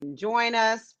join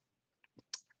us,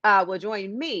 will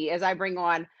join me as I bring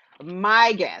on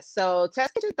my guests. So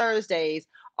Test Kitchen Thursdays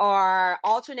are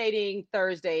alternating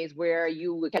Thursdays where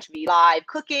you would catch me live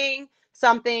cooking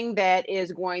something that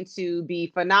is going to be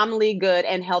phenomenally good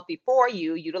and healthy for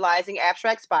you, utilizing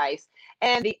abstract spice.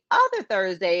 And the other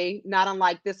Thursday, not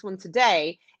unlike this one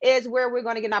today, is where we're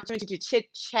going to get an opportunity to chit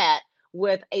chat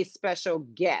with a special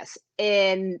guest.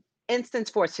 In instance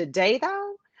for today,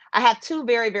 though, I have two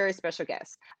very, very special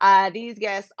guests. These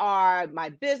guests are my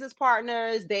business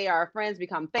partners. They are friends,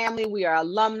 become family. We are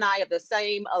alumni of the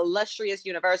same illustrious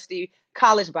university,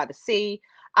 College by the Sea.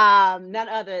 None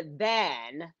other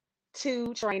than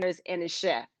two trainers and a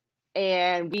chef.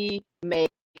 And we make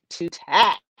two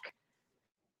tack.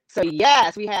 So,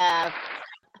 yes, we have.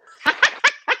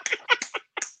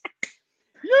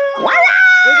 We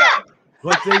got.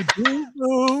 What they do,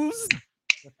 Booze?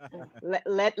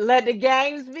 Let the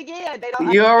games begin. They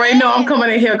don't You already know I'm understand. coming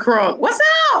in here crunk. What's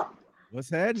up? What's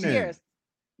happening? Cheers.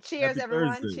 Cheers, Happy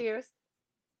everyone. Thursday. Cheers.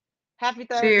 Happy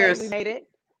Thursday. Cheers. We made it.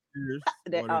 Cheers.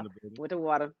 That- Water in the building. with the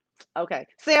water. Okay.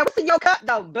 Sam, what's in your cup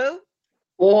though, boo?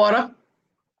 Water.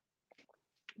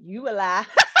 You a lie.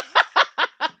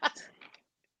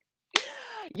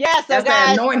 Yes, so That's the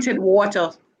guys, anointed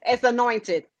water. it's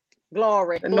anointed.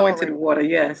 Glory. Anointed Glory. water,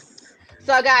 yes.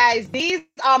 So, guys, these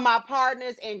are my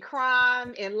partners in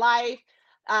crime, in life.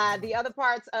 The other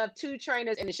parts of two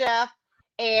trainers and the chef.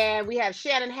 And we have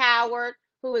Shannon Howard,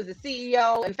 who is the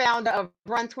CEO and founder of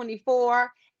Run 24,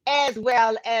 as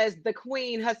well as the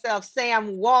queen herself,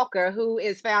 Sam Walker, who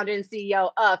is founder and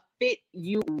CEO of Fit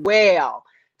You Well.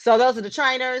 So those are the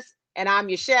trainers, and I'm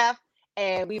your chef,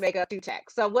 and we make up two tech.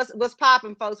 So what's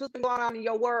popping, folks? What's been going on in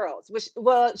your worlds?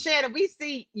 Well, Shannon, we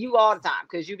see you all the time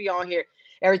because you be on here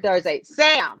every Thursday.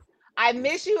 Sam, I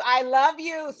miss you. I love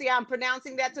you. See, I'm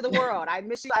pronouncing that to the world. I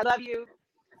miss you. I love you.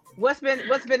 What's been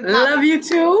popping? Love you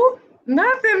too.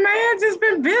 Nothing, man. Just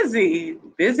been busy.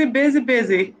 Busy.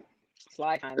 It's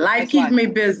life. Life It's keep life. me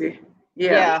busy.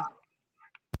 Yeah.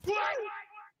 Yeah.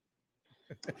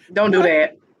 Don't do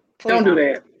that. Please Don't do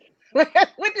that.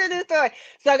 What did this story?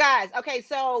 So, guys, okay,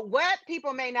 so what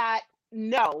people may not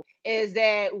know is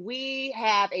that we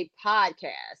have a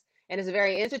podcast, and it's a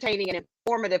very entertaining and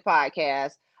informative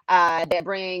podcast that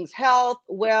brings health,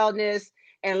 wellness,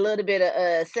 and a little bit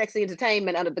of sexy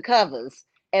entertainment under the covers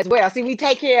as well. See, we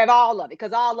take care of all of it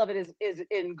because all of it is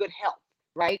in good health,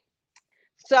 right?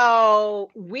 So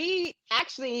we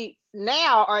actually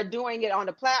now are doing it on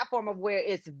the platform of where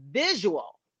it's visual.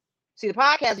 See, the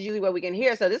podcast is usually what we can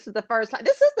hear. So this is the first time.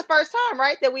 This is the first time,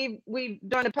 right, that we've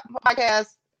done a podcast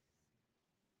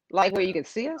like where you can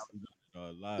see us.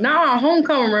 Live. No,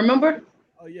 homecoming, remember?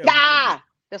 Oh yeah. Ah,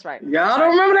 that's right. Y'all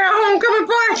don't remember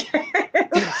that homecoming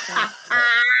podcast?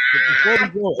 Before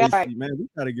we go, That's AC, right. man, we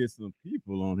gotta get some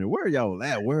people on here. Where are y'all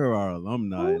at? Where are our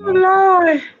alumni? Oh,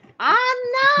 Lord. I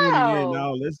Tuning in know.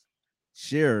 now. Let's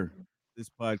share this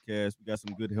podcast. We got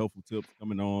some good helpful tips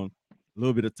coming on. A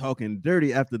little bit of talking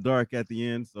dirty after dark at the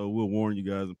end, so we'll warn you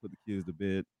guys and put the kids to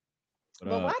bed. But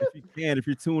But why if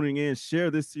you're tuning in,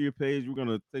 share this to your page. We're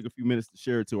gonna take a few minutes to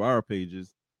share it to our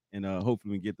pages, and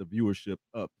hopefully we can get the viewership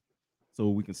up, so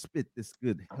we can spit this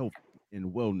good health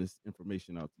and wellness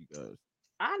information out to you guys.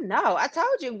 I know. I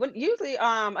told you. Usually,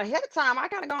 ahead of time, I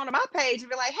kind of go onto my page and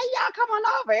be like, "Hey, y'all, come on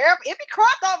over here. It be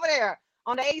crunk over there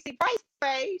on the AC Price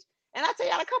page," and I tell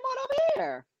y'all to come on over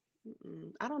here.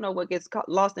 I don't know what gets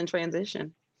lost in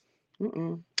transition.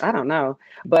 I don't know,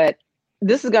 but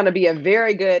this is going to be a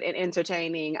very good and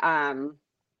entertaining.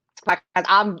 Like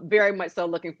I'm very much so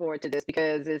looking forward to this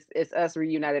because it's us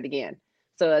reunited again.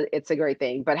 So it's a great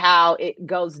thing. But how it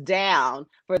goes down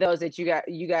for those that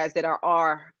you guys that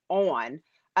are on,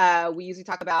 we usually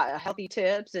talk about healthy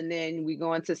tips, and then we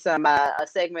go into some a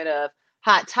segment of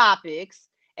hot topics,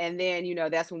 and then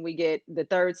that's when we get the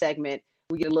third segment.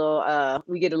 We get a little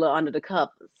under the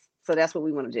covers. So that's what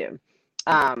we want to do.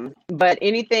 But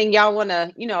anything y'all want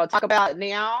to talk about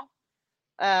now?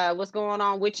 What's going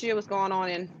on with you? What's going on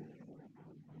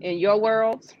in your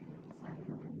world?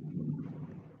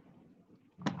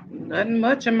 Nothing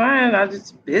much in mine. I'm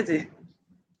just busy.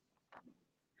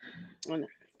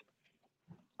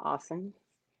 Awesome.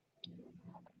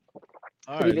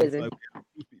 All Pretty right, looks busy. like we have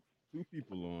two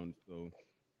people on. So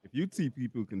if you two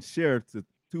people can share to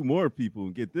two more people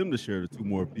and get them to share to two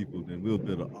more people, then we'll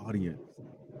build an audience.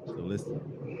 So let's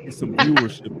get some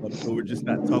viewership up so we're just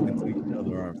not talking to each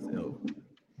other ourselves.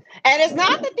 And it's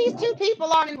not that these two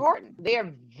people aren't important.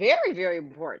 They're very, very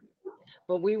important.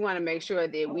 But we want to make sure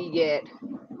that we get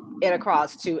it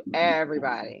across to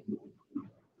everybody.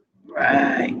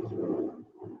 Right.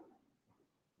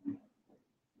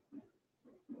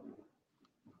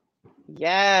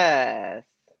 Yes.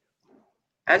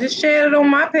 I just shared it on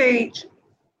my page.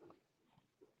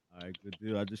 All right, good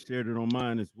deal. I just shared it on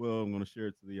mine as well. I'm going to share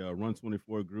it to the Run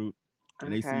 24 group.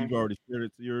 And AC, Okay. you've already shared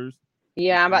it to yours.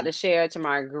 Yeah, I'm about AC? to share it to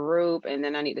my group, and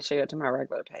then I need to share it to my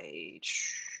regular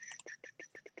page.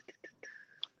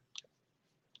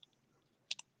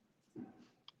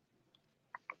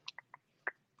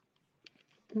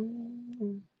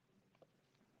 Mm.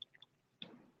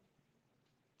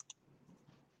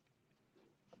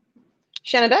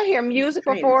 Shannon, did I hear music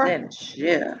Trainers before? and a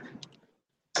chef.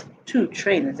 2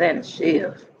 trainers and a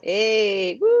chef.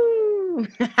 Hey, woo!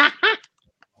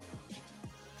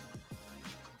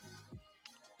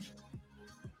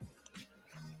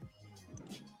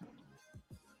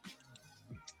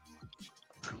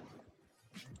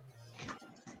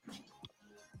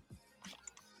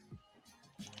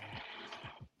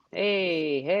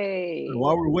 Hey.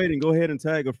 While we're waiting, go ahead and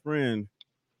tag a friend.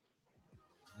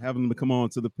 Have them to come on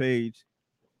to the page.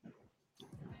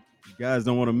 You guys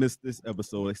don't want to miss this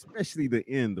episode, especially the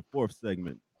end, the fourth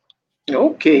segment.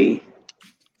 Okay.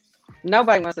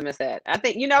 Nobody wants to miss that. I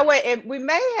think, you know what? We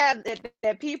may have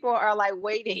that people are like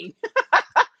waiting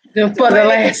For the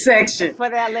last section. for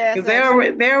that last Because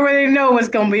section. they already know what's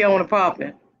going to be on the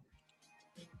popping.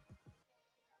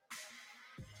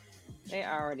 They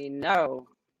already know.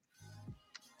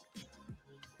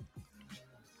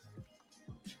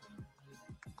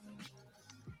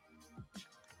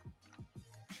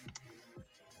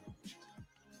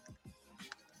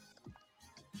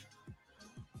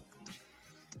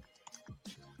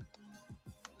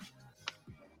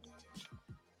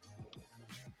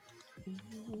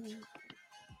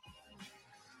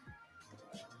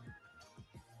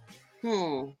 Hmm.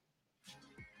 All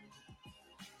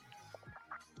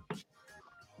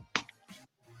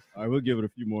right, we'll give it a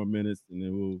few more minutes and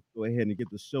then we'll go ahead and get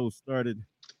the show started.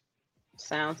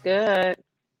 Sounds good.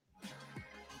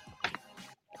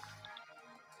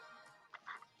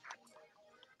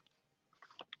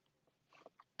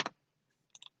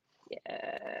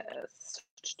 Yes.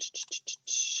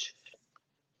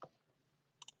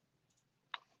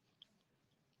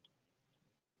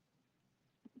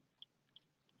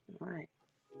 All right.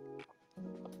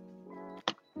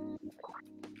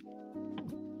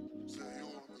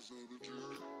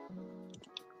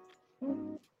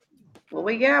 What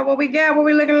we got? What we got? What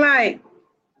we looking like?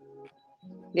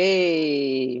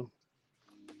 Yay.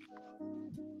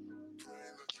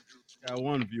 Got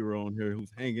one viewer on here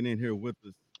who's hanging in here with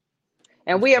us.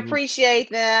 And we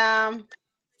appreciate them.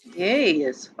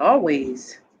 Yes,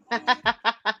 always.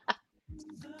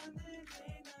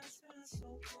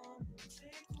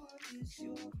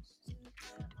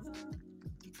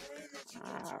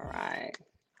 All right.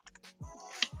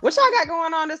 What y'all got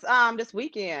going on this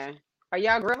weekend? Are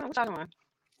y'all grilling? What y'all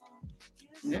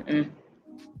doing?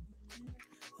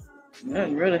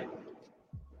 Nothing really.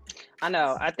 I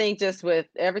know. I think just with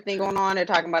everything going on, they're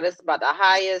talking about it's about the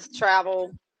highest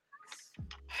travel.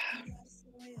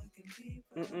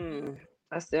 I'm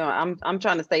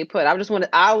trying to stay put. I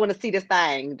want to see this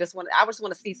thing. I just want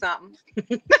to see something.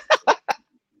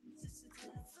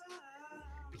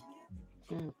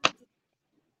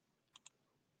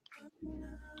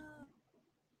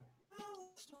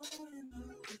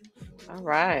 All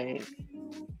right.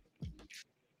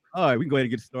 All right, we can go ahead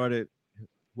and get started.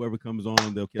 Whoever comes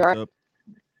on, they'll catch up.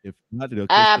 If not, they'll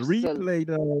catch the replay,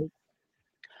 though.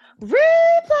 Replay.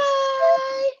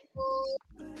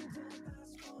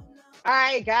 All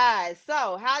right, guys.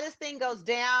 So how this thing goes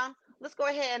down, let's go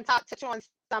ahead and touch on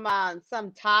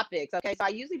some topics. Okay, so I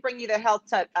usually bring you the health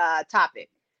topic.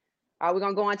 Are we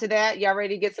gonna go into that? Y'all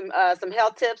ready to get some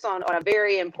health tips on a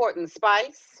very important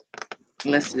spice?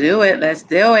 Let's do it. Let's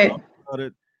do it.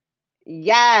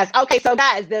 Yes. Okay, so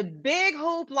guys, the big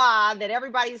hoopla that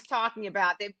everybody's talking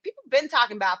about, that people have been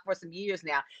talking about for some years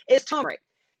now, is turmeric.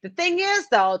 The thing is,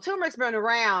 though, turmeric's been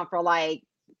around for like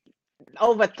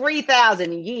over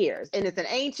 3,000 years, and it's an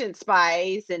ancient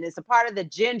spice, and it's a part of the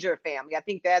ginger family. I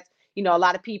think that's, a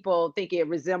lot of people think it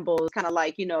resembles kind of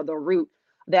like, the root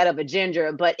that of a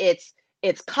ginger, but its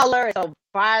color is so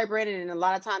vibrant, and a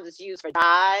lot of times it's used for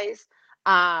dyes.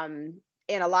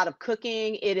 In a lot of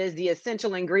cooking, it is the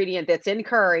essential ingredient that's in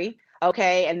curry.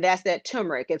 Okay, and that's that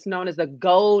turmeric. It's known as the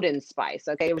golden spice.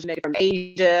 Okay, it originated from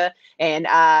Asia, and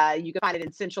you can find it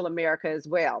in Central America as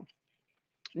well.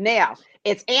 Now,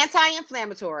 it's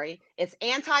anti-inflammatory, it's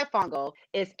antifungal,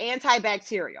 it's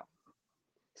antibacterial.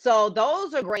 So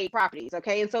those are great properties,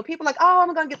 okay? And so people are like, oh,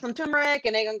 I'm gonna get some turmeric,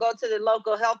 and they're gonna go to the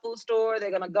local health food store,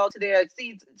 they're gonna go to their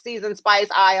seasoned spice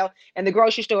aisle in the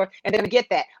grocery store, and they're gonna get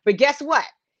that. But guess what?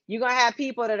 you're gonna have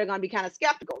people that are gonna be kind of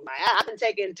skeptical. I've been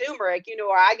taking turmeric,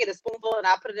 or I get a spoonful and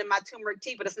I put it in my turmeric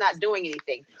tea, but it's not doing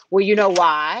anything. Well, you know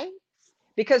why?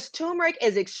 Because turmeric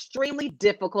is extremely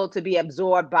difficult to be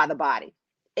absorbed by the body.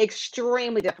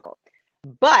 Extremely difficult.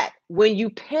 But when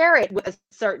you pair it with a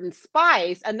certain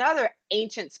spice, another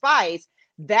ancient spice,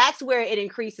 that's where it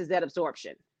increases that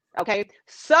absorption. Okay.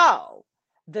 So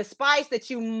the spice that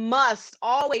you must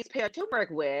always pair turmeric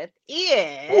with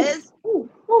is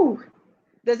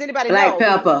does anybody Black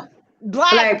know? pepper.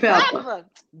 Black pepper. pepper.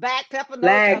 Black pepper.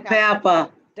 Black pepper.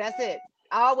 That's it.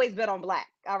 I always bet on black.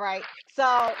 All right.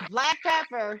 So black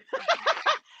pepper.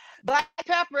 Black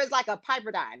pepper is like a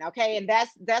piperidine, okay, and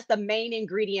that's the main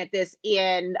ingredient that's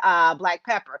in black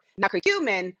pepper. Now,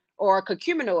 curcumin or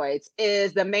curcuminoids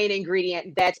is the main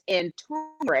ingredient that's in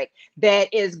turmeric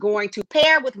that is going to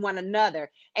pair with one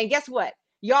another. And guess what,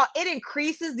 y'all? It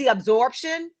increases the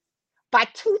absorption by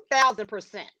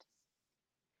 2,000%.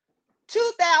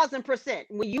 2,000%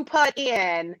 when you put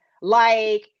in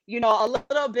like a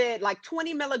little bit, like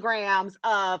 20 milligrams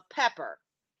of pepper,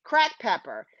 cracked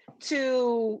pepper,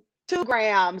 to 2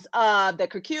 grams of the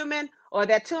curcumin or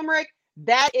that turmeric.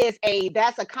 That's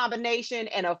a combination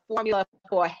and a formula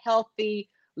for healthy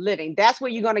living. That's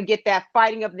where you're going to get that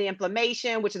fighting of the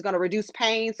inflammation, which is going to reduce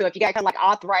pain. So if you got kind of like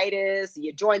arthritis,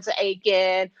 your joints are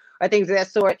aching or things of that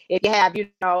sort, if you have, if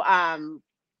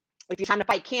you're trying to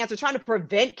fight cancer, trying to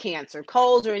prevent cancer,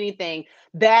 colds or anything,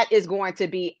 that is going to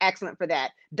be excellent for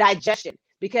that. Digestion,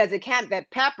 because that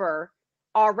pepper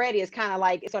already is kind of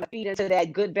like, it's going to feed into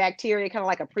that good bacteria, kind of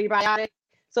like a prebiotic.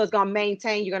 So you're going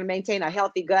to maintain a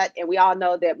healthy gut. And we all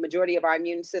know that majority of our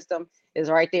immune system is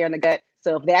right there in the gut.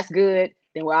 So if that's good,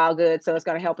 then we're all good. So it's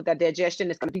going to help with that digestion.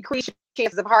 It's going to decrease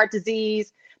chances of heart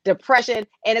disease, depression,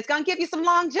 and it's going to give you some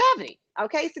longevity.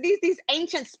 Okay. So these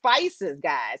ancient spices,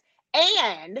 guys.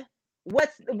 And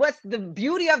what's the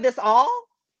beauty of this all?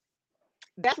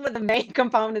 That's what the main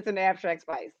components in the abstract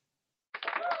spice.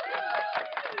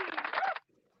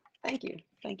 Thank you.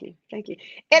 It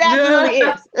absolutely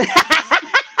is.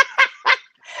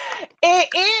 It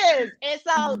is. And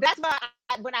so that's why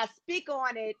when I speak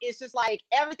on it, it's just like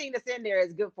everything that's in there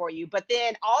is good for you. But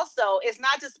then also, it's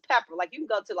not just pepper. Like you can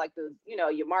go to like the,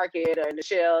 your market or in the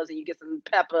shelves and you get some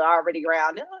pepper already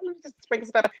ground. Oh, let me just sprinkle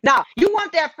some pepper. No, you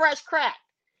want that fresh crack,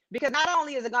 because not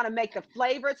only is it going to make the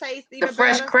flavor taste even better. The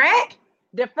fresh crack?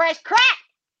 The fresh crack.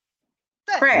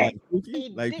 Crack.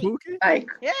 Like Pookie?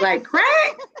 Like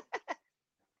crack?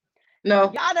 No.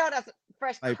 Y'all know that's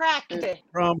fresh like crack.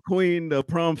 Prom queen, the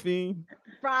prom fiend.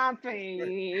 Prom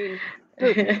fiend.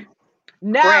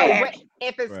 No, crack.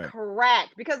 if it's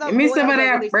cracked, because give me some of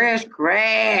that fresh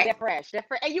crack. They're fresh.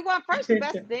 And you want fresh the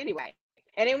best anyway.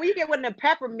 And then when you get one of the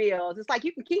pepper meals, it's like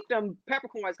you can keep them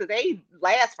peppercorns because they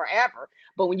last forever.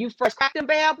 But when you first crack them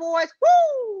bad boys,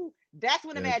 woo! That's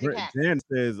when the magic happens. Jan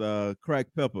says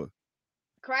cracked pepper.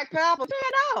 Cracked pepper.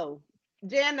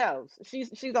 Jan knows.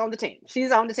 She's on the team.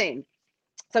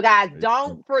 So guys,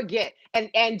 don't forget.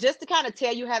 And just to kind of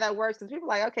tell you how that works, because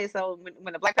people are like, okay, so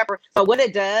when the black pepper, so what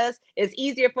it does is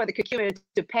easier for the curcumin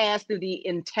to pass through the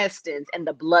intestines and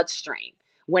the bloodstream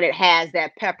when it has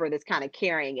that pepper that's kind of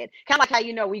carrying it. Kind of like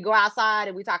how, we go outside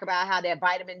and we talk about how that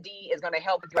vitamin D is going to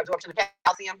help with the absorption of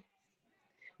calcium.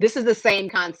 This is the same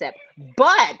concept.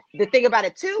 But the thing about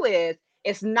it too is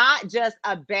it's not just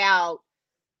about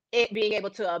it being able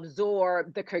to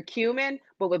absorb the curcumin,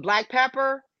 but with black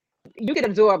pepper, you can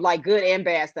absorb like good and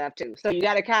bad stuff too. So you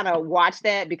got to kind of watch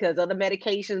that, because other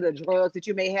medications or drugs that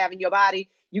you may have in your body,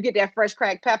 you get that fresh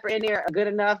cracked pepper in there a good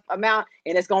enough amount,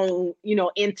 and it's going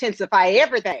to, intensify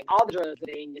everything, all the drugs that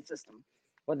are in your system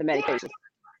or the medications.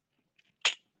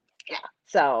 Yeah.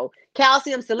 So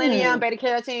calcium, selenium, beta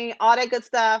carotene, all that good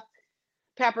stuff.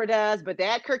 Pepper does, but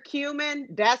that curcumin,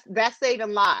 that's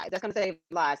saving lives. That's going to save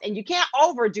lives. And you can't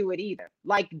overdo it either.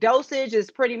 Like dosage is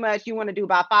pretty much, you want to do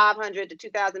about 500 to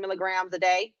 2,000 milligrams a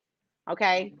day.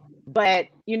 Okay. But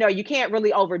you can't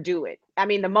really overdo it. I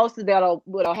mean, the most of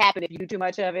what'll happen if you do too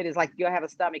much of it is like you'll have a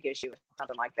stomach issue or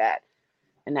something like that.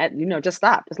 And that, just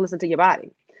stop. Just listen to your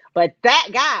body. But that,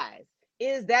 guys,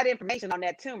 is that information on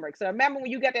that turmeric. So remember, when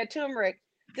you get that turmeric,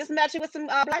 just match it with some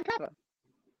black pepper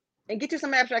and get you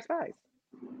some abstract spice.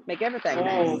 Make everything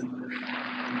nice.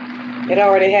 It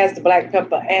already has the black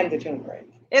pepper and the turmeric.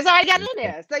 It's already got it in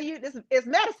there. So it's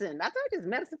medicine. I told you it's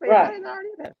medicine for your body. It's already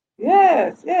in there.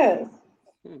 Yes.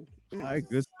 All right,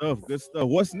 good stuff.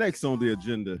 What's next on the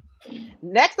agenda?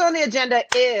 Next on the agenda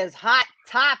is hot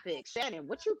topics. Shannon,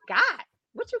 what you got?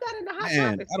 What you got in the hot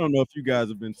topics? I don't know if you guys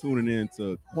have been tuning in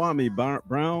to Kwame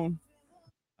Brown.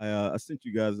 I sent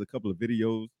you guys a couple of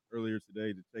videos earlier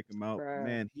today to check him out. Right.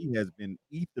 Man, he has been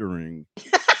ethering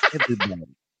everybody.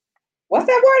 What's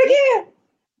that word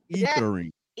again?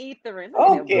 Ethering. Ethering. Look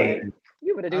at him, Okay. boy.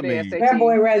 You would have do I the mean, That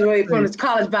boy SAT. graduated from this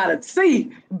college by the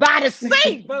sea. By the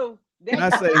sea, boo. There And I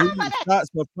you say go. he shots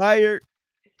were fired.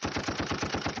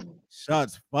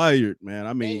 Shots fired, man.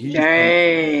 I mean, he's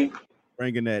Dang.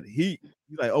 bringing that heat.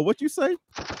 He's like, oh, what you say?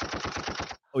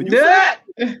 Oh, you That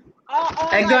said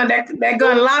that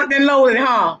gun locked and loaded,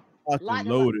 huh? locked and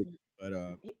loaded. But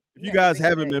if you guys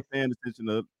haven't been paying attention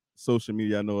to social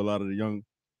media, I know a lot of the young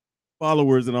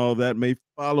followers and all that may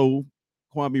follow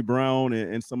Kwame Brown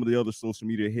and some of the other social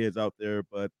media heads out there.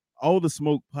 But All the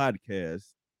Smoke podcast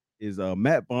is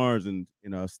Matt Barnes and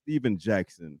Steven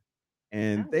Jackson.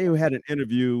 And they had an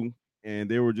interview and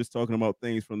they were just talking about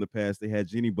things from the past. They had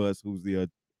Jeannie Buss, who's the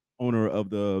owner of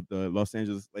the Los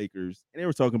Angeles Lakers, and they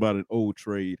were talking about an old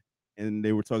trade. And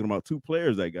they were talking about two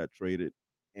players that got traded.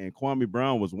 And Kwame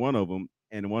Brown was one of them.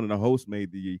 And one of the hosts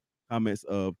made the comments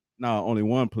of, nah, only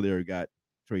one player got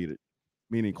traded,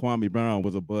 meaning Kwame Brown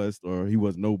was a bust or he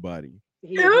was nobody.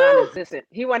 He was non-existent.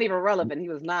 He wasn't even relevant. He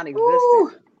was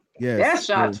non-existent. Yes. That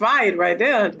shot's fired right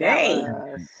there.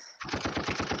 Dang.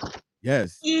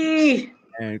 Yes.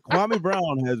 And Kwame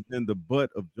Brown has been the butt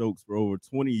of jokes for over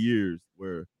 20 years,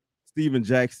 where Steven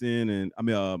Jackson and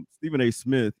Stephen A.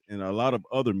 Smith and a lot of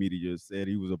other media said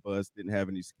he was a bust, didn't have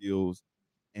any skills,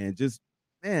 and just,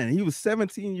 man, he was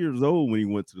 17 years old when he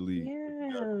went to the league.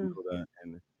 Yeah.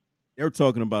 And they were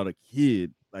talking about a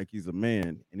kid like he's a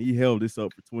man, and he held this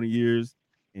up for 20 years,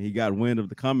 and he got wind of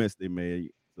the comments they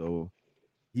made, so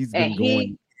he's been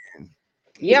going.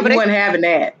 Yeah, but he wasn't having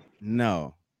that.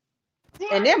 No.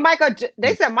 And then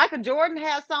they said Michael Jordan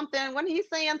has something. When he's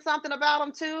saying something about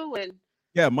him too, and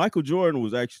yeah, Michael Jordan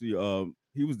was actually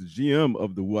he was the GM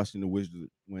of the Washington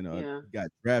Wizards when he got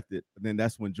drafted. But then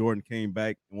that's when Jordan came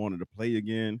back and wanted to play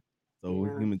again. So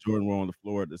him and Jordan were on the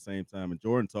floor at the same time, and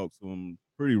Jordan talked to him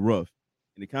pretty rough,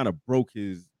 and it kind of broke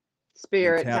his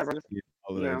spirit.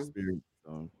 All of that spirit.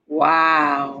 So.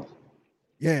 Wow.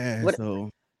 Yeah.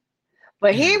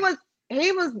 But he was.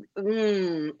 It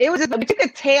was just, but you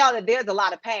could tell that there's a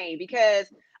lot of pain, because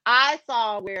I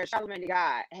saw where Charlamagne the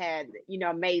God had,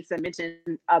 made some mention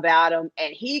about him,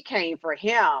 and he came for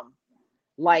him.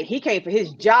 Like, he came for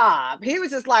his job. He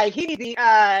was just like, he needed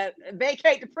to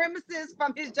vacate the premises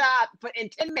from his job in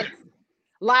 10 minutes.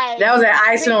 Like, that was an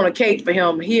icing on the cake for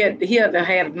him. He had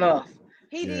enough.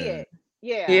 He did.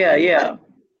 Yeah. Yeah.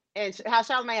 And how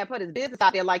Charlamagne had put his business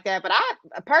out there like that. But I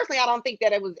personally don't think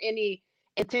that it was any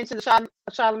intention to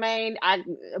Charlamagne.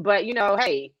 But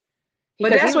hey.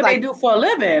 But that's what they do for a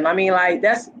living. I mean, like,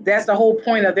 that's the whole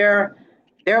point of their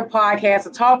podcast, a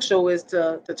talk show, is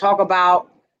to talk about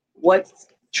what's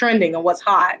trending and what's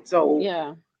hot. So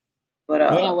yeah. But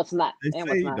and what's not. They and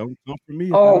say what's not. Don't come for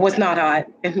me. Oh, what's not hot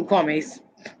in Kwame's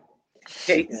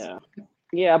case.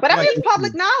 Yeah, but I mean, it's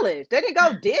public knowledge. They didn't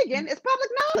go digging. It's public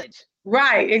knowledge.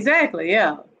 Right, exactly.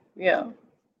 Yeah.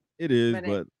 It is,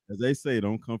 but as they say,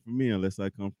 don't come for me unless I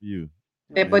come for you.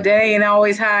 But that ain't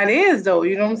always how it is, though.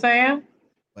 You know what I'm saying?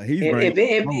 But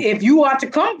if you are to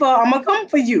come for, I'm gonna come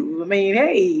for you. I mean,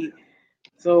 hey.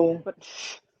 So,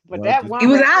 but that one, he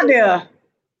was out there.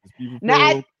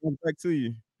 Now, back to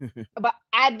you. But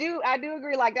I do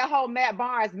agree. Like, that whole Matt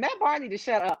Barnes need to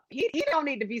shut up. He don't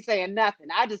need to be saying nothing.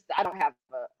 I'm not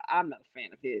a fan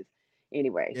of his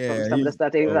anyway. Yeah, some of the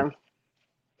stuff that he's on.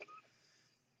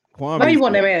 Why you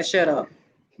want that man to shut up?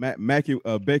 Becky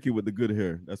with the good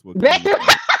hair. That's what. Becky.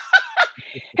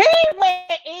 He went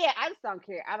in. I just don't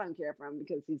care. I don't care for him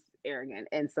because he's arrogant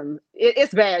and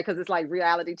it's bad because it's like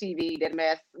reality TV that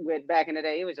mess with back in the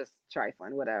day. It was just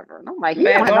trifling, whatever. And I'm like, I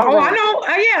know.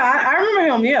 Yeah, I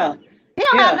remember him. Yeah. He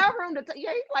don't have no room to.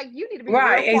 Like, you need to be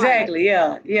right. Exactly.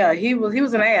 Yeah. He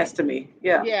was an ass to me.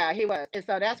 Yeah. Yeah, he was, and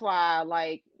so that's why,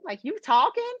 like you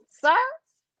talking, sir.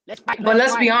 But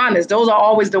let's be honest. Those are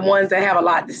always the ones that have a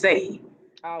lot to say. You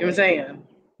know what I'm saying?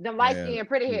 Them light skin,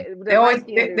 pretty hair. They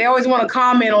always want to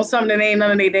comment on something that ain't none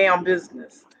of their damn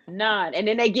business. None. And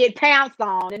then they get pounced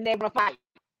on and they want to fight.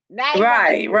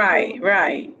 Right.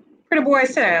 Pretty boy,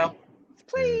 sit down.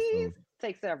 Please.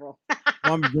 Take several.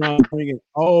 I'm bringing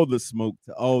all the smoke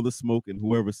to all the smoke and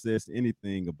whoever says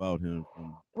anything about him.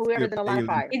 Whoever's in the line of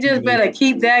fire. He just better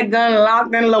keep that gun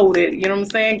locked and loaded. You know what I'm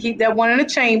saying? Keep that one in the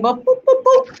chamber. Boop, boop,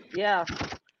 boop. Yeah.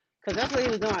 Because that's what he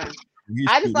was doing. He's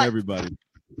shooting everybody.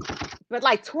 But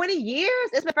like 20 years?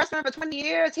 It's been freshman for 20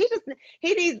 years. He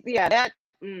needs,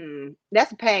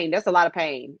 that's pain. That's a lot of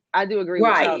pain. I do agree with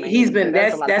you.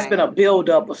 Right. That's been a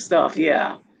buildup of stuff.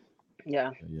 Yeah.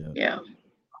 All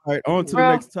right, on to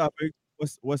the next topic.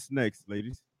 What's next,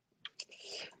 ladies?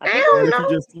 If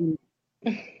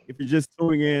you're just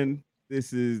tuning in,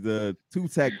 this is the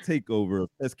 2-Tack takeover of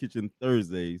Test Kitchen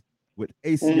Thursdays with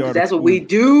ACR. That's what we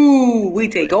do. We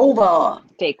take over.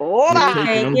 Take We're over.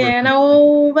 taking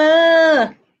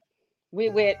over. We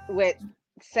with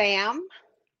Sam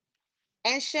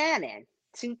and Shannon.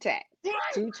 Two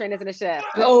trainers in the chef.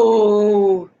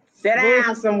 Oh, sit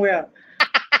down somewhere.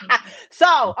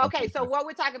 So, okay, so what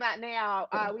we're talking about now,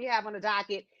 we have on the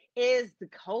docket is the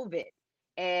COVID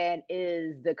and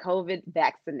is the COVID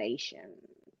vaccination.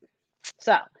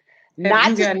 So, Have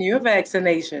you gotten your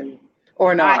vaccination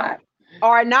or not?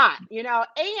 Or not, you know,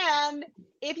 and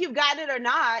if you've gotten it or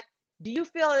not, do you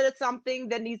feel that it's something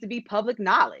that needs to be public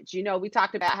knowledge? You know, we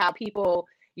talked about how people,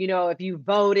 you know, if you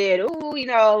voted, you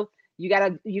know,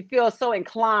 you feel so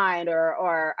inclined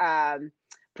or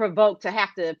provoked to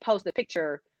have to post a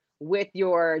picture with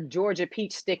your Georgia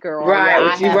peach sticker or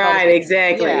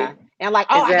exactly. Yeah. And like,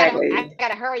 exactly. I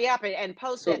gotta hurry up and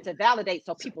post it to validate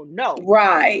so people know.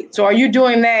 Right. So are you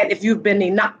doing that if you've been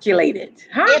inoculated?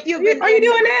 Huh? Are you doing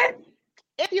that?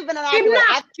 If you've been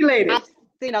inoculated. I've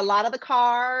seen a lot of the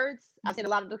cards. I've seen a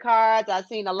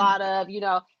lot of, you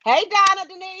know, hey Donna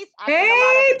Denise.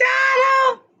 Hey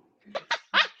Donna.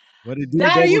 What did you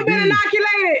Donna, you've been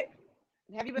inoculated.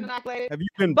 Have you been inoculated? Have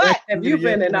you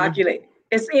been inoculated?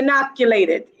 It's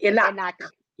inoculated. Inoculated.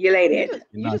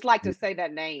 You just like to say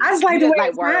that name. I just like the way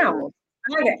it sounds.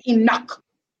 I like it.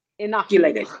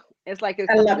 Inoculated. It's like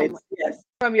I love it. Yes.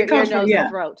 From your ear, nose, and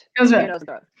throat.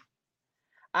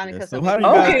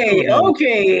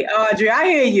 Okay, Audrey, I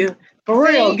hear you. For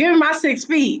real, give me my 6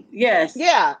 feet. Yes.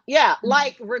 Yeah.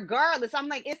 Like regardless, I'm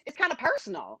like, it's kind of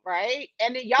personal, right?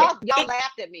 And then y'all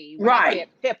laughed at me when I said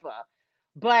HIPAA,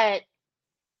 but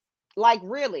like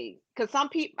really, because some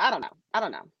people, I don't know.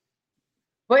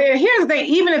 But here's the thing: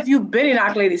 even if you've been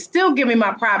inoculated, still give me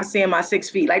my privacy and my 6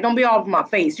 feet. Like, don't be all over my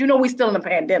face. You know, we still in a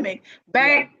pandemic.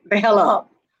 Back the hell up.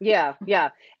 Yeah.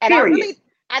 And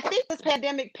I think this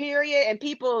pandemic period and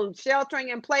people sheltering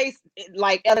in place,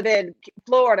 like other than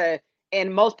Florida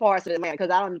and most parts of Atlanta,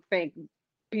 because I don't think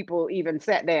people even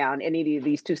sat down in any of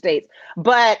these 2 states.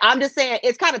 But I'm just saying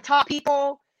it's kind of taught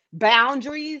people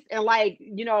boundaries and like,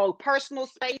 you know, personal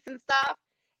space and stuff.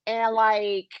 And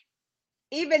like,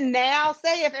 even now,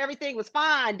 say if everything was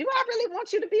fine, do I really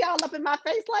want you to be all up in my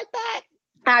face like that?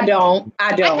 I don't.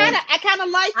 I kind of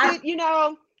like it, you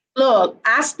know. Look,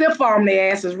 I stiff arm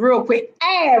their asses real quick.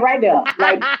 Right there.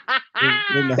 Like,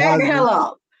 back the hell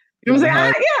up. You know what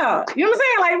I'm saying? Yeah. You know what I'm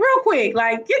saying? Like, real quick.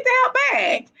 Like, get the hell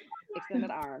back. Extend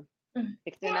that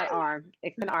arm.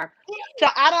 So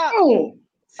I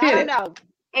don't know.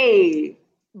 Hey.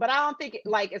 But I don't think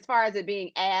like as far as it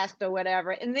being asked or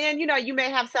whatever. And then, you know, you may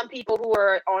have some people who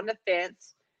are on the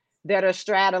fence that are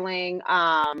straddling,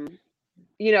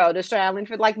 you know, they're straddling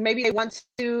for like maybe they want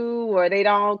to or they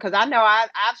don't. Because I know I've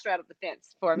straddled the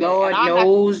fence for a minute. Lord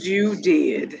knows you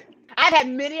did. I've had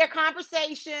many a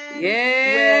conversation.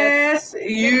 Yes,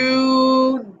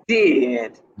 you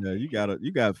did. Yeah, you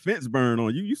got fence burn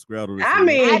on you. You straddled it. I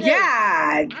mean,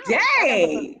 God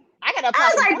dang. I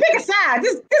was like, pick a side.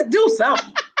 Just do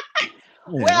something.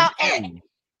 Well, and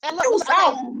look, do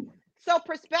something. So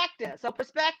perspective.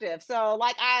 So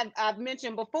like I've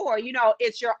mentioned before, you know,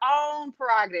 it's your own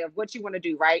prerogative what you want to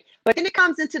do, right? But then it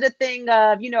comes into the thing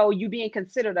of, you know, you being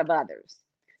considerate of others.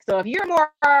 So if you're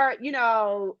more, you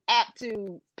know, apt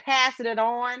to passing it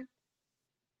on,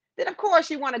 then of course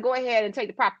you want to go ahead and take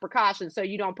the proper precautions so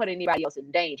you don't put anybody else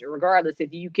in danger, regardless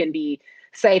if you can be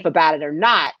safe about it or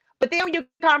not. But then when you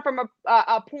come from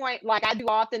a point like I do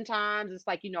oftentimes, it's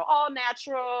like, you know, all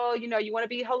natural, you know, you want to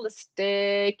be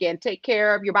holistic and take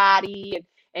care of your body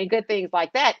and good things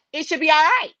like that. It should be all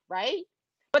right?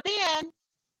 But then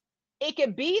it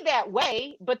can be that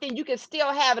way, but then you can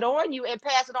still have it on you and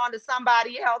pass it on to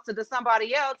somebody else or to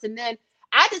somebody else. And then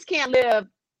I just can't live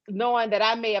knowing that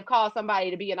I may have caused somebody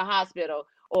to be in a hospital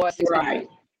or right.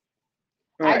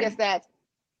 I guess that's,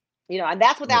 you know, and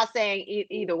that's without saying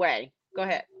either way. Go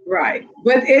ahead. Right.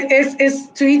 But it's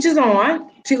to each his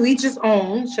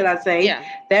own, should I say. Yeah.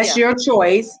 That's your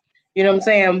choice. You know what I'm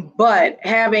saying? But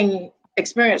having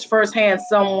experienced firsthand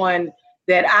someone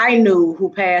that I knew who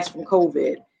passed from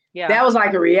COVID, that was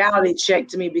like a reality check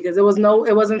to me because it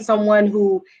wasn't someone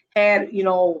who had, you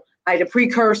know, like the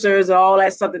precursors or all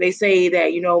that stuff that they say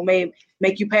that, you know, may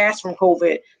make you pass from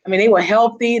COVID. I mean, they were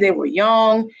healthy, they were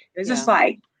young. It's just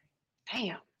like,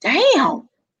 damn.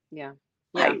 Yeah.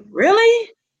 Like, really?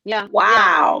 Yeah.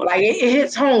 Wow. Yeah. Like it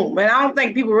hits home. And I don't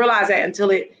think people realize that until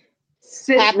it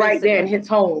sits right there and hits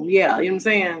home. Yeah. You know what I'm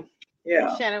saying?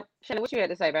 Yeah. Shannon, what you had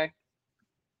to say, babe?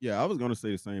 Yeah, I was going to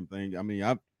say the same thing. I mean,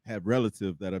 I've had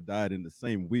relatives that have died in the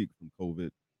same week from COVID.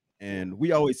 And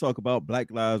we always talk about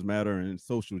Black Lives Matter and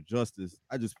social justice.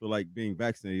 I just feel like being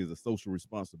vaccinated is a social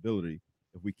responsibility.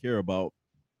 if we care about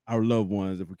our loved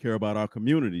ones, if we care about our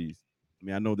communities. I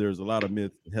mean, I know there's a lot of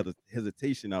myths and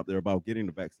hesitation out there about getting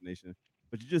the vaccination,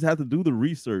 but you just have to do the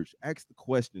research, ask the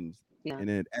questions. Yeah. And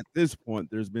then at this point,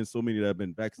 there's been so many that have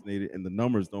been vaccinated, and the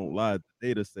numbers don't lie. The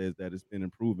data says that it's been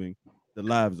improving the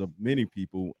lives of many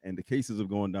people, and the cases are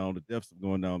going down, the deaths are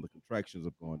going down, the contractions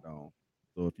are going down.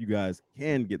 So if you guys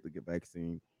can get the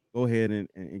vaccine, go ahead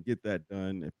and get that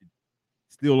done. If you're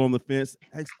still on the fence,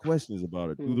 ask questions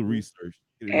about it. Do the research.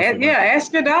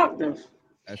 Ask your doctors.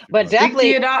 But definitely, speak to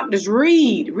your doctors.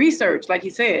 Read, research, like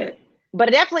you said.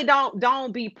 But definitely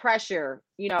don't be pressure.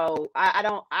 You know,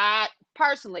 I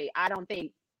personally, I don't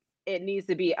think it needs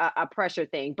to be a pressure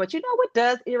thing. But you know what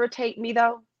does irritate me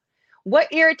though?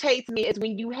 What irritates me is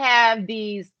when you have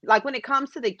these, like when it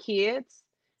comes to the kids,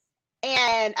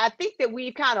 and I think that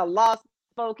we've kind of lost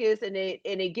focus, and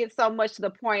it gets so much to the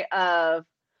point of,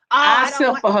 I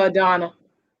sell for her, Donna.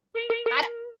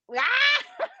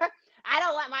 I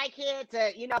don't want my kid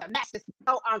to, you know, the mess is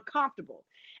so uncomfortable.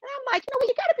 And I'm like, you know,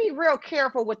 you got to be real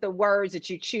careful with the words that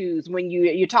you choose when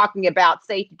you're talking about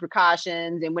safety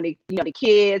precautions, and when it, you know, the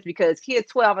kids, because kids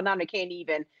 12 and under can't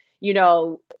even, you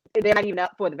know, they're not even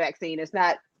up for the vaccine. It's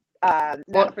not.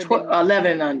 Not for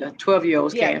 11 and under.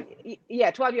 12-year-olds can.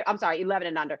 Yeah, 12 year. I'm sorry, 11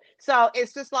 and under. So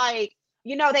it's just like,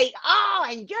 you know,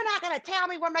 and you're not gonna tell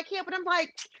me what my kid. But I'm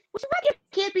like, would you rather your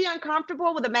kid be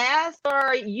uncomfortable with a mask, or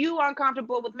are you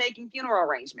uncomfortable with making funeral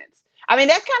arrangements? I mean,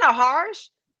 that's kind of harsh,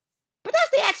 but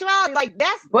that's the actuality. Like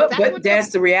but that's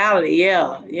the reality.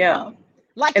 Yeah.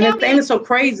 Like, and the thing is so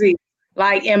crazy.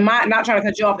 Like not trying to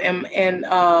cut you off, in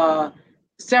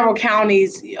several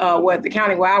counties, the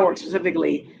county where I work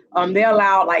specifically, they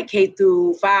allowed like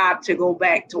K-5 to go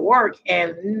back to work,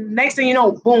 and next thing you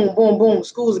know, boom, boom, boom,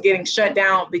 schools are getting shut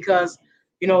down because,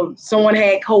 you know, someone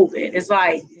had COVID. It's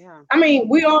like, I mean,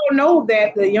 we all know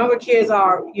that the younger kids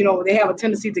are, you know, they have a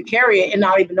tendency to carry it and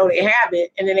not even know they have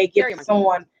it, and then they get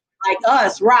someone like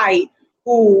us, right,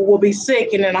 who will be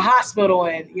sick and in a hospital,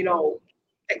 and, you know,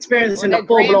 experiencing the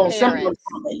full-blown symptoms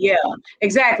from it. Yeah,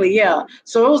 exactly. Yeah.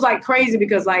 So it was like crazy,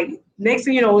 because like next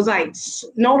thing you know, it was like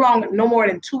no more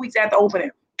than 2 weeks after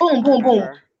opening, boom, boom, boom.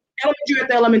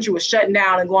 Elementary was shutting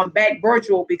down and going back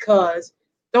virtual, because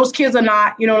those kids are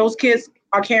not, you know, those kids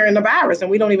are carrying the virus,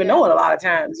 and we don't even know it a lot of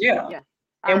times. Yeah.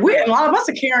 And a lot of us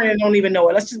are carrying it and don't even know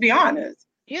it. Let's just be honest.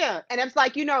 Yeah. And it's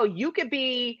like, you know, you could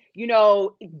be, you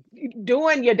know,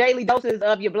 doing your daily doses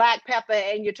of your black pepper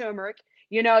and your turmeric.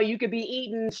 You know, you could be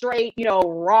eating straight, you know,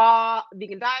 raw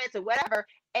vegan diets or whatever,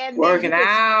 and working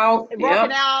out,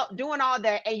 doing all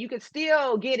that, and you can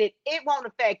still get it. It won't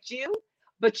affect you,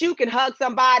 but you can hug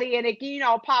somebody and it can, you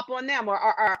know, pop on them or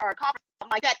cough or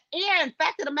something like that. And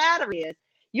fact of the matter is,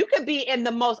 you could be in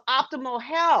the most optimal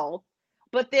health,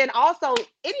 but then also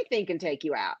anything can take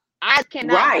you out. I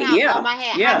cannot count on my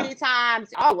hand how many times.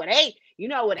 When they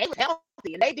was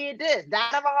healthy and they did this,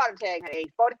 died of a heart attack at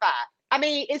age 45. I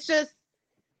mean, it's just.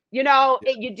 You know,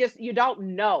 you don't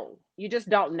know. You just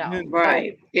don't know.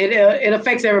 Right. It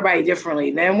affects everybody differently.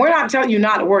 And we're not telling you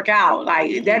not to work out.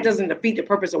 Like, that doesn't defeat the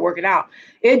purpose of working out.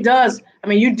 It does. I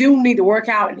mean, you do need to work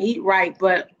out and eat right,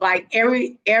 but like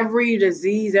every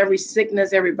disease, every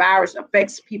sickness, every virus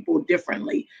affects people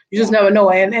differently. You just never know.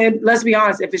 And let's be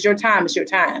honest, if it's your time, it's your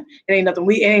time. It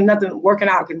ain't nothing working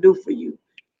out can do for you.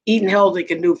 Eating healthy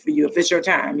can do for you if it's your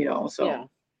time, you know. So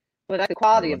But that's the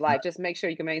quality of life. Just make sure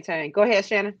you can maintain. Go ahead,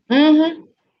 Shannon. Mm-hmm.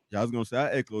 Yeah, I was gonna say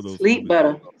I echo those. Sleep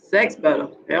better, sex better,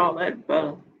 all that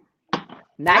better.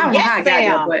 Not yet,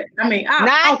 Sam. But I mean,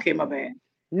 okay, my bad.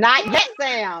 Not yet,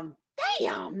 Sam.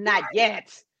 Damn, not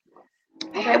yet.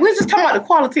 Okay, we're just talking about the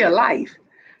quality of life.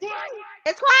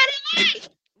 It's quality of life.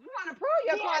 We want to prove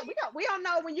your quality. We don't know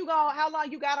how long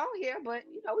you got on here, but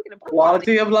you know we can improve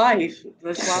quality of life.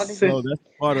 That's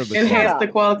part of it. Enhance the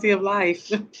quality of life.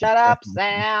 Shut up,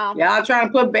 Sam. Y'all trying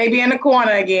to put baby in the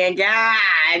corner again. God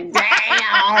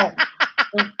damn.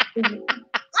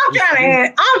 I'm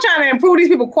trying to improve these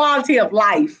people's quality of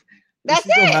life. That's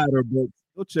it. Go hide her books.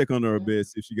 Go check under her bed,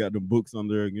 see if she got the books on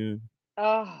there again.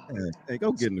 Hey,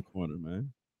 go get in the corner,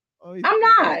 man. I'm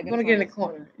not gonna get in the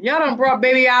corner. Y'all done brought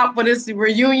baby out for this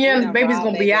reunion. Baby's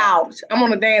gonna be out. I'm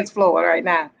on the dance floor right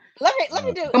now. Let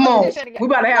me do. Come on, we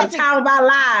about to have the time of our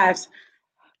lives.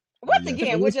 Once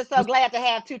again, we're just so glad to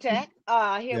have Two Tech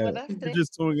here with us today.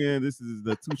 Just tuning in. This is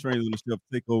the Two Trainers on the Shelf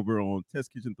takeover on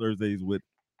Test Kitchen Thursdays with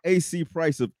AC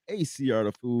Price of AC Art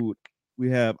of Food.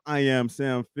 We have I Am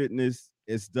Sam Fitness,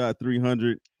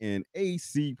 S.300, and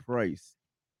AC Price.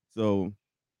 So,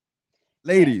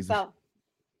 ladies.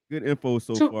 Good info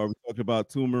so far. We talked about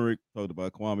turmeric, talked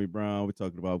about Kwame Brown, we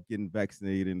talked about getting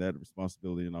vaccinated and that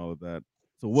responsibility and all of that.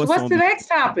 So what's the next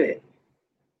topic?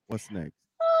 What's next?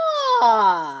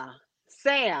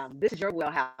 Sam, this is your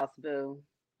wheelhouse, boo.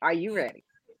 Are you ready?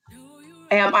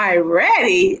 Am I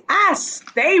ready? I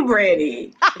stay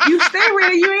ready. If you stay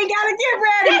ready, you ain't gotta get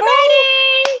ready,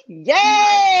 boo.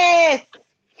 Yes.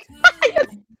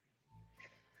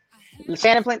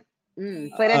 Shannon, play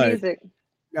that music.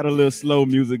 Got a little slow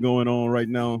music going on right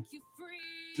now.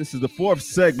 This is the 4th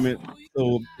segment.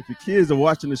 So if your kids are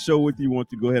watching the show with you, want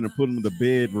to go ahead and put them to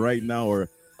bed right now, or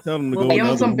tell them to go. Give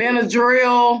them some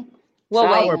Benadryl.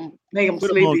 Make them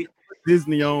sleepy. Put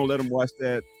Disney on. Let them watch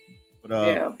that.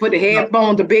 But, put the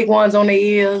headphones, the big ones on their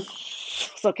ears.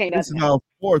 It's okay. This is our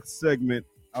 4th segment,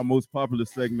 our most popular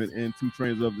segment in 2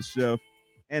 Trainers of the Chef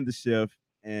and the Chef.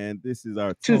 And this is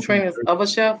our 2 Trainers of a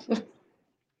Chef.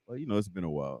 Well, it's been a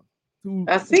while.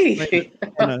 I see.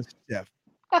 And a chef.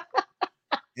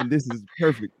 And this is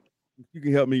perfect. You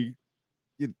can help me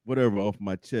get whatever off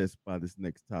my chest by this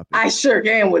next topic. I sure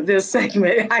can with this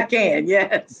segment. I can,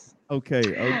 yes.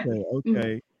 Okay.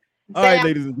 All right,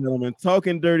 ladies and gentlemen,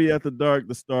 Talking Dirty After Dark,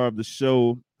 the star of the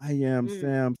show. I am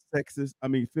Sam.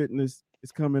 Fitness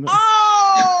is coming up.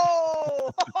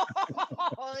 Oh,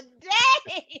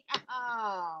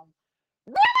 damn.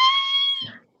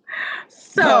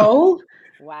 So,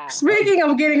 wow. Speaking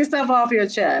of getting stuff off your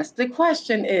chest, the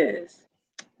question is,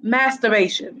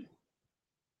 masturbation.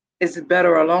 Is it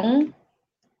better alone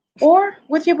or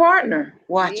with your partner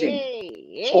watching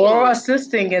or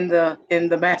assisting in the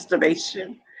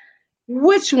masturbation?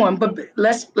 Which one? But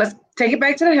let's take it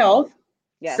back to the health.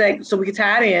 Yes. So we can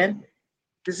tie it in.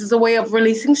 This is a way of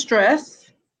releasing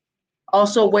stress,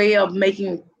 also a way of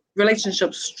making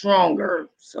relationships stronger.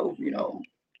 So,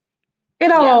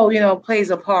 it all, plays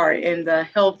a part in the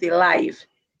healthy life.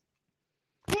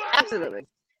 Absolutely.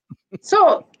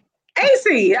 So,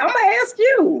 AC, I'm going to ask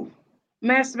you,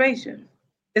 masturbation,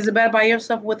 is it better by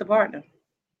yourself or with a partner?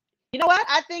 You know what?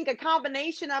 I think a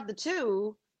combination of the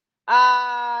two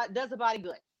does the body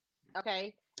good.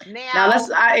 Okay. Now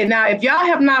if y'all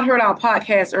have not heard our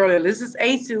podcast earlier, this is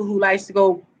AC who likes to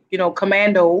go,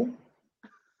 commando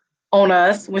on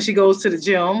us when she goes to the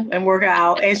gym and work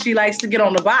out, and she likes to get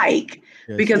on the bike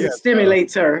because it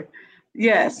stimulates her.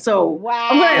 Yes. So wow.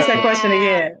 I'm going to ask that question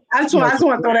again. I just want to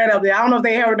throw that up there. I don't know if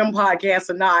they heard them podcasts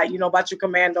or not, about your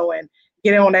commando and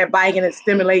getting on that bike and it's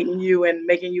stimulating you and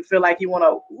making you feel like you want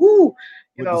to,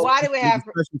 Why do we have a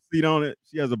special seat on it?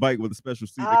 She has a bike with a special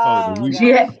seat. They call it the wee.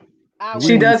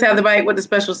 She does have the bike with the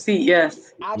special seat,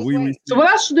 yes. So what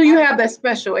else do you have that's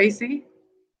special, AC?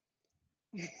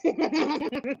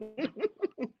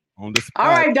 On the spot. All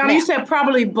right, Donna, you said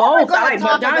probably both.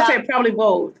 Donna said probably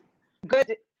both.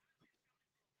 Good.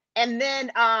 And then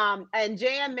and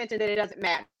Jan mentioned that it doesn't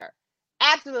matter.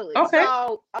 Absolutely. Okay.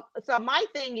 So my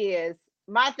thing,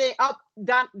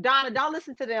 Donna, don't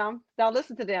listen to them. Don't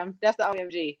listen to them. That's the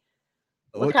OMG.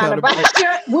 What kind of bike?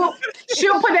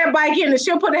 She'll put that bike in.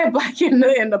 She'll put that bike in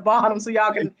the bottom so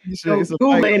y'all can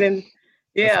Google it. And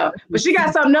but she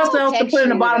got something else to put in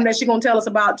the bottom that she's gonna tell us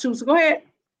about too. So go ahead.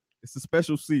 It's a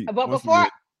special seat.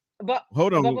 But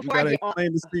hold on, we gotta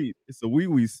explain the seat. It's a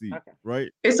wee seat,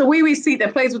 right? It's a wee seat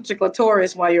that plays with your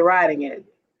clitoris while you're riding it.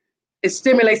 It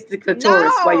stimulates the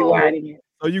clitoris while you're riding it.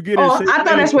 So you get I thought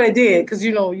that's what it did because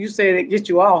you said it gets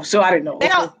you off, so I didn't know. They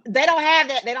don't have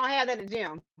that. They don't have that at the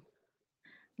gym.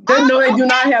 They do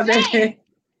not have that.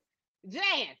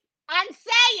 Jan, I am just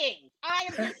saying.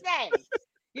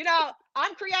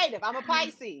 I'm creative. I'm a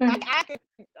Pisces. I can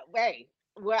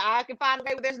find a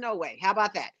way where there's no way. How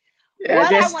about that? Yeah,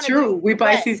 that's true. We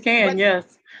Pisces can,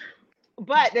 yes.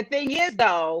 But the thing is,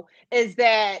 though, is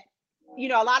that, a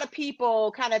lot of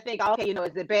people kind of think, okay,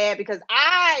 is it bad? Because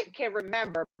I can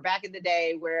remember back in the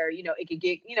day where, it could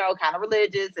get, kind of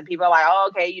religious and people are like, oh,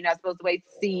 okay, you're not supposed to wait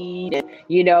seed. And,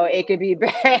 it could be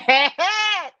bad.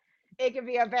 It could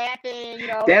be a bad thing,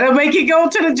 That'll make you go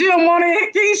to the gym, won't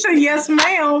it, Keisha? Yes,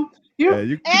 ma'am. You've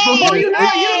been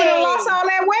lost all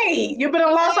that weight. You've been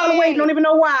lost all the weight. You don't even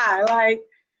know why. Like,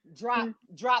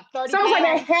 drop 30 sounds like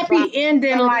a happy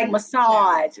ending, like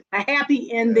massage, a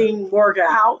happy ending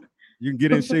workout. You can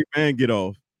get in shape and get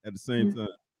off at the same time.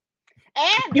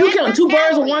 And you killing 2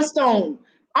 birds with 1 stone.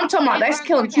 I'm talking about that's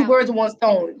killing 2 birds with 1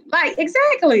 stone. Like,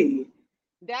 exactly.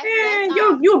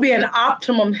 You'll be in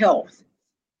optimum health.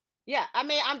 Yeah, I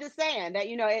mean, I'm just saying that,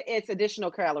 it's additional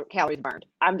calories burned.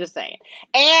 I'm just saying.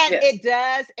 And it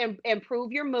does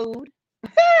improve your mood.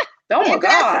 Oh, my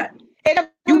God.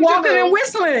 You walking and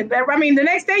whistling. I mean, the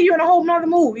next day you're in a whole nother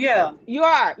mood. Yeah, you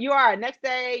are. Next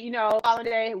day, following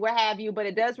day, what have you. But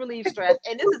it does relieve stress,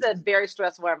 and this is a very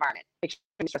stressful environment,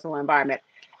 extremely stressful environment.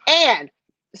 And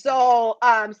so,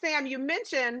 Sam, you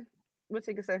mentioned what's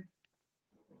he gonna say?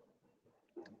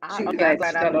 I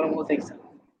don't think so.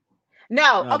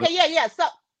 No. Okay. Yeah.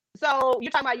 So you're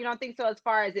talking about you don't think so as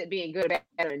far as it being good, bad,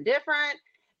 or indifferent.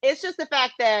 It's just the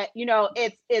fact that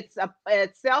it's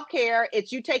self-care.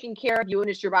 It's you taking care of you, and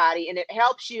it's your body, and it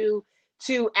helps you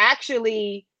to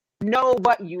actually know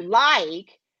what you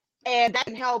like, and that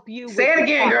can help you. Say it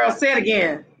again, girl. Say it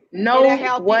again.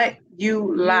 Know what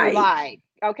you like.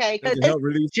 Okay, because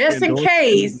just in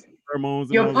case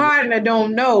your partner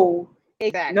don't know.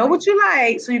 Exactly. Know what you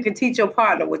like, so you can teach your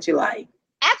partner what you like.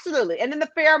 Absolutely. And then the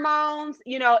pheromones,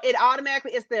 it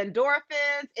automatically, it's the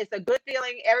endorphins. It's a good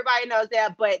feeling. Everybody knows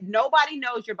that, but nobody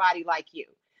knows your body like you.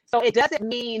 So it doesn't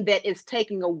mean that it's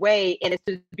taking away and it's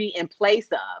to be in place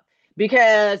of,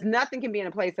 because nothing can be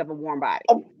in place of a warm body.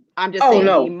 I'm just saying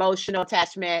the emotional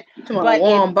attachment. You're talking about a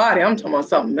warm body. I'm talking about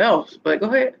something else, but go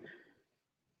ahead.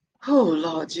 Oh,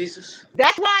 Lord Jesus.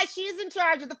 That's why she's in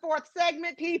charge of the fourth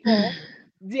segment, people.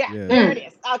 Yeah. There it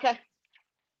is. Okay.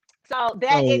 So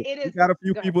that it is. We got a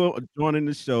few people joining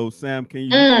the show. Sam, can you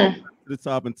to the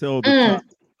top and tell the top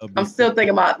of I'm still thinking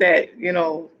about that,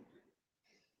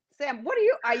 Sam,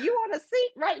 are you on a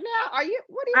seat right now?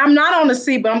 I'm not on the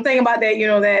seat, but I'm thinking about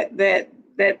that,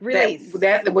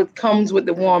 that what comes with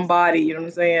the warm body, you know what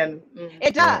I'm saying?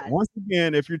 It does. Once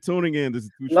again, if you're tuning in, this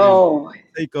is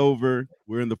Takeover.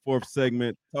 We're in the fourth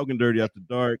segment, Talking Dirty After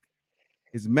Dark.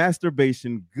 Is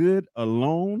masturbation good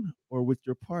alone or with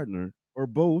your partner? Or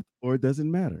both, or it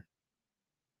doesn't matter.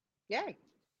 Yeah.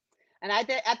 And I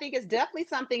think it's definitely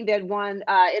something that one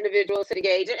individual should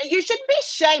engage in. And you shouldn't be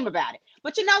ashamed about it.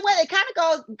 But you know what? It kind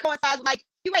of coincides, like,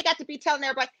 you ain't got to be telling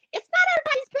everybody. It's not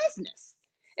everybody's business.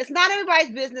 It's not everybody's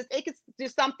business. It could do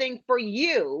something for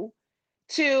you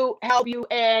to help you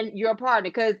and your partner.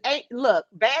 Because, look,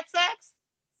 bad sex,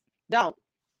 don't.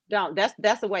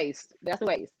 That's a waste. That's a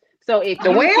waste. So if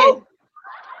the whale?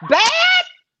 Bad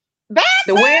the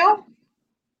sex? Whale?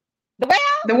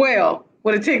 The whale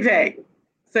with a tic-tac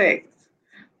sex.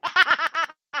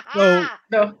 So,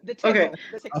 okay.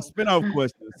 A spin-off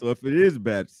question. So if it is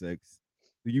bad sex,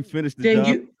 do you finish the job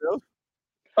yourself?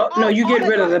 No, you get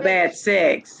rid of the bad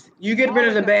sex. You get rid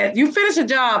of the bad. You finish a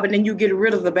job and then you get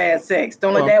rid of the bad sex.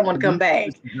 Don't let that one come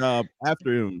back. Finish the job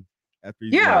after him.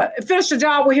 Finish the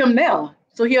job with him now,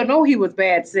 so he'll know he was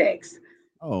bad sex.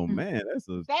 Oh man, that's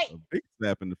a big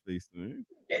slap in the face, man.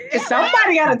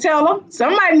 Somebody got to tell him.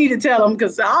 Somebody need to tell him,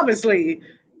 because obviously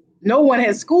no one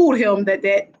has schooled him that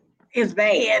is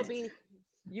bad.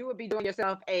 You would be doing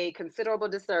yourself a considerable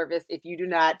disservice if you do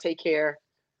not take care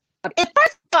of it.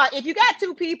 First of all, if you got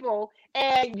two people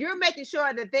and you're making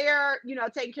sure that they're,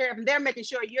 taking care of them, they're making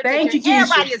sure you're taking care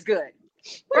of everybody is good.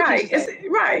 Right.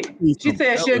 Right. She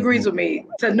said she agrees with me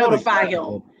to notify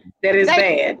him that is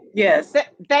bad. Yes.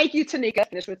 Thank you, Tanika.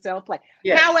 Finish with self-play.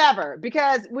 Yes. However,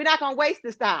 because we're not going to waste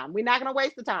this time. We're not going to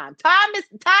waste the time. Time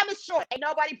is short. Ain't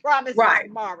nobody promised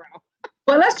tomorrow.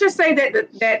 But let's just say that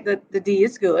the D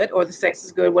is good, or the sex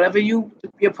is good, whatever your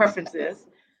preference is.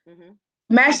 Mm-hmm.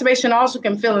 Masturbation also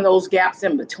can fill in those gaps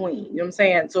in between. You know what I'm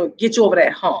saying? So get you over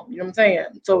that hump. You know what I'm saying?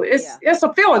 So it's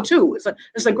a feeling too.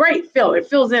 It's a great feeling. It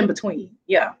fills in between.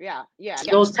 Yeah.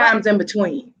 Those times in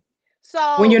between.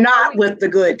 So when you're not with the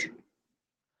good.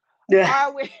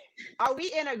 Yeah. Are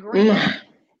we in agreement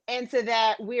into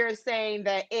that? We're saying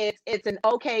that it's an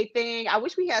okay thing. I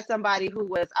wish we had somebody who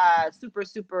was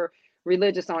super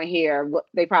religious on here.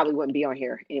 They probably wouldn't be on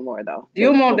here anymore though. You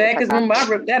don't want that, because remember I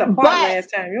ripped that apart last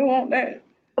time. You don't want that.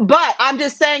 But I'm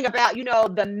just saying about,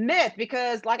 the myth,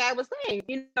 because like I was saying,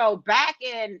 back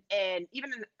in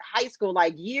even in high school,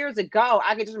 like years ago,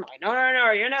 I could just be like,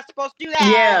 no, you're not supposed to do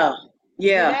that. Yeah.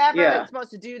 You're never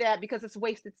supposed to do that because it's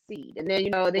wasted seed. And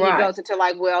then, then you go into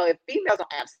like, well, if females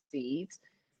don't have seeds,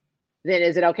 then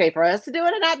is it okay for us to do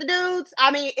it and not the dudes?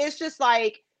 I mean, it's just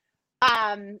like,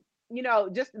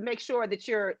 just make sure that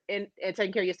you're in and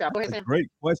taking care of yourself. Go ahead, Sam. Great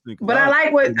question.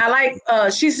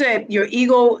 But she said your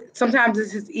ego, sometimes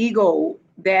it's his ego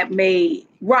that may,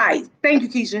 thank you,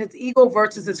 Keisha, his ego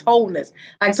versus his wholeness.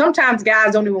 Like sometimes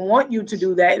guys don't even want you to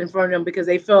do that in front of them because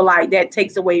they feel like that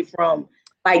takes away from,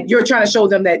 like you're trying to show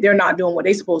them that they're not doing what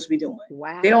they're supposed to be doing.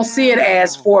 Wow. They don't see it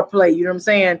as foreplay. You know what I'm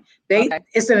saying?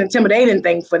 It's an intimidating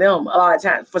thing for them a lot of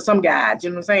times. For some guys, you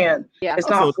know what I'm saying? Yeah. It's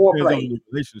not foreplay. On the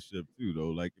relationship too, though.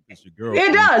 Like if it's your girl.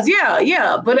 It does,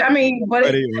 yeah. But I mean, or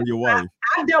your wife.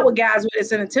 I've dealt with guys where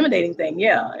it's an intimidating thing,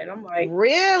 yeah. And I'm like,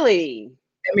 really?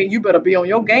 I mean, you better be on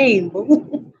your game,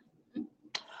 boo.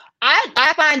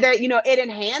 I find that it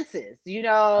enhances,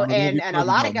 and a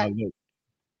lot of guys.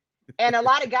 And a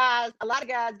lot of guys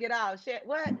get out. Shit,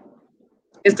 what?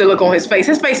 It's the look on his face.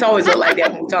 His face always look like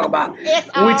that when we talk about. It's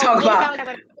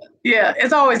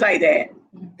always like that.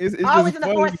 It's always just in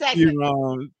the fourth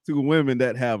segment. To women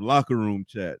that have locker room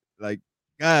chat, like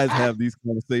guys have these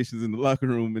conversations in the locker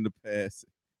room in the past,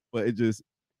 but it's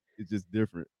just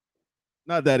different.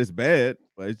 Not that it's bad,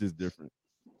 but it's just different.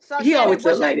 So he Shannon, always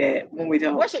looks like that when we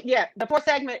don't. The fourth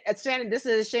segment, Shannon. This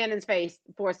is Shannon's face.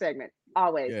 Fourth segment,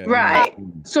 always. Yeah, right.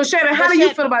 So Shannon, how do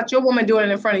you feel about your woman doing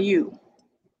it in front of you?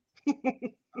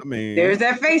 I mean, there's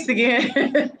that face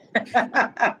again.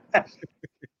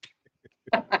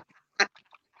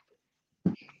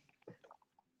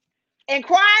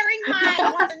 Inquiring mind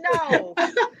wants to know.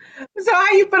 So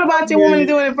how you feel about your woman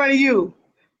doing it in front of you?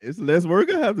 It's less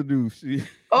work I have to do.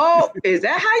 Oh, is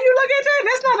that how you look at that?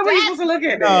 That's not the way you're supposed to look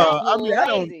at that. No, I mean, I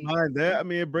don't mind that. I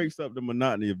mean, it breaks up the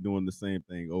monotony of doing the same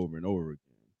thing over and over again.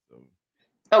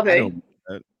 So, okay,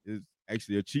 that is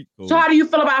actually a cheat code. So how do you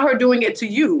feel about her doing it to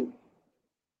you?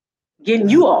 Getting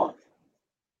you off?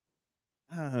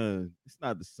 It's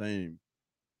not the same.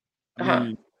 I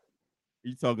mean, are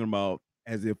you talking about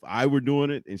as if I were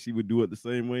doing it and she would do it the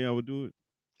same way I would do it?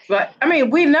 But I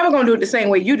mean, we're never gonna do it the same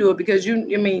way you do it because you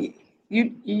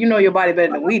know your body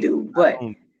better than we do. But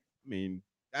I mean,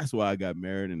 that's why I got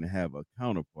married and to have a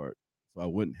counterpart, so I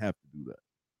wouldn't have to do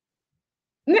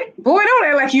that. Boy, don't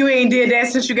act like you ain't did that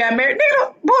since you got married,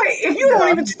 nigga. Boy, if you don't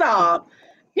even stop,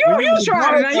 you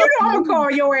try it now. You know I'm gonna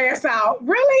call your ass out.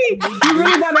 Really? You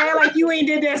really gonna act like you ain't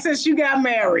did that since you got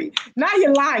married? Now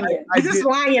you're lying. You're just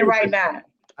lying right now.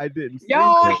 I didn't.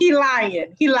 Y'all, he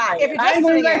lying. He lying. I ain't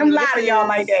gonna let him lie to y'all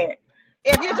like that.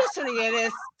 If you're just tuning in,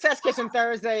 it's Test Kitchen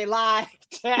Thursday live.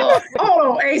 Look,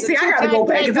 hold on, AC. I gotta go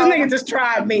back because this nigga just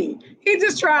tried me. He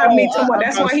just tried me too much.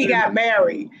 That's why he got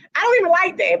married. I don't even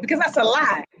like that because that's a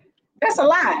lie. That's a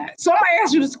lie. So I'm gonna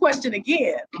ask you this question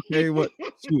again. Okay, what?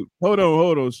 Shoot. Hold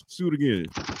on. Shoot again.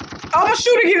 I'm gonna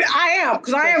shoot again. I am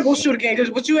gonna shoot again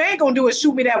because what you ain't gonna do is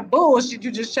shoot me that bullshit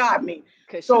you just shot me.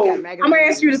 So I'm gonna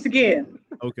ask you this again.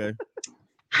 Okay.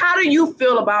 How do you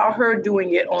feel about her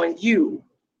doing it on you?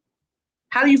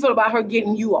 How do you feel about her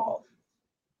getting you off?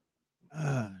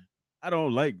 I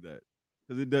don't like that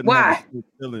because it doesn't have the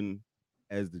feeling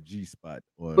as the G spot.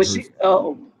 But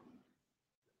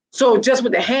so just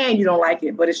with the hand you don't like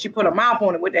it, but if she put her mouth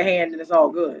on it with the hand, then it's all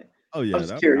good. Oh yeah, I'm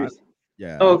just curious.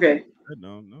 Yeah. Okay.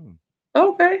 No.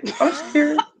 Okay, I'm just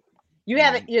curious. You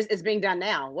haven't. It's being done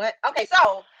now. What? Okay,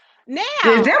 so now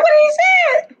is that what he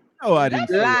said? Oh, I didn't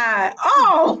lie.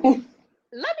 Oh,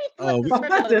 let me flip the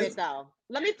script a little bit though.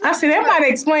 Let me. I see that might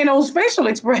explain those facial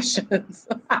expressions.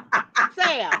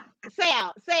 Sam.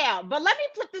 But let me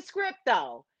flip the script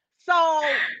though. So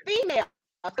female,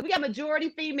 we got majority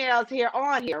females here,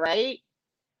 right?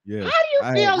 Yeah. How do you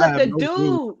feel if the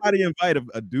dude? How do you invite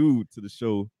a dude to the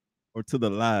show or to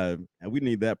the live? And we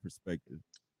need that perspective.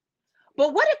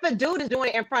 But what if a dude is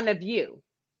doing it in front of you?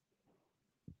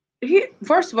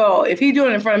 First of all, if he's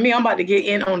doing it in front of me, I'm about to get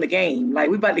in on the game.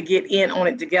 Like we about to get in on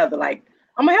it together. Like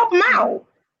I'm gonna help him out.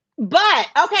 But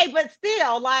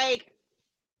still, like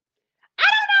I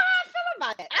don't know how I feel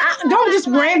about it. Don't just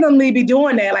randomly be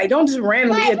doing that. Like don't just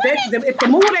randomly. If the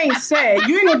mood ain't set,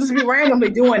 you ain't gonna just be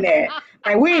randomly doing that.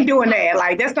 Like we ain't doing that.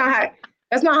 Like that's not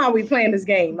how we playing this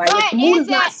game. Like if the mood is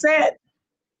not set,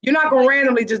 you're not gonna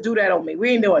randomly just do that on me. We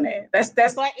ain't doing that. That's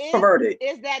perverted.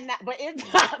 Is that not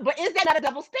a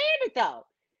double standard though?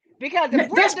 Because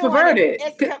that's perverted.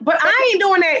 But I ain't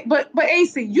doing that. But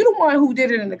AC, you the one who did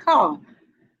it in the car.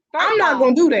 I'm not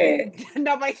gonna do that.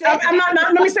 Nobody said I'm not.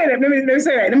 Let me say that. Let me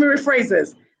say that. Let me rephrase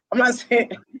this. I'm not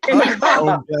saying in the car.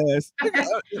 What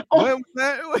was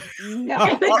that? No.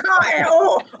 In the car at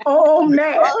all.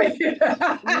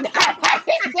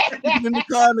 In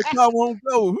the car won't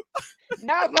go.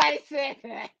 Nobody said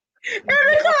that. In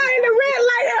the car in the red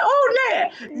light at all that.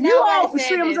 You all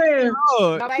see what I'm saying?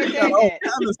 Nobody said that.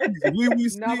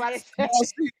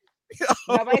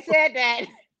 Nobody said that.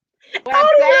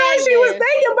 She was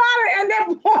thinking about it at that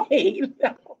point.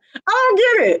 I don't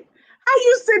get it. How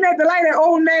you sitting at the light at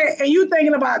Old Nat and you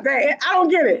thinking about that? I don't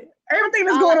get it. Everything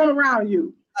that's going on around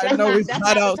you. I know it's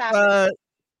hot outside.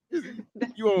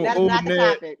 You on Old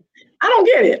Nat. I don't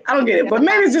get it. But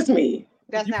maybe it's just me.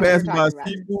 That's you passing by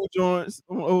seafood joints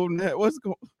on Old Nat. What's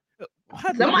going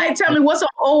on? Somebody tell me what's an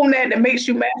Old Nat that makes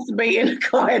you masturbate in the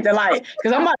car at the light.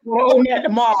 Because I'm about to go to Old Nat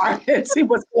tomorrow and see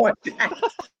what's going on.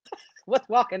 What's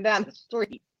walking down the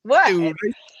street? What? Dude,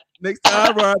 next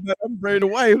time I ride back, I'm bringing the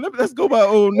wife. Let's go by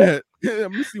Old Nat.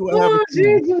 Let me see what happens.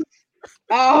 Jesus.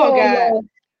 Oh, God.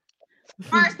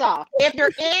 First off, if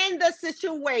you're in the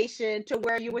situation to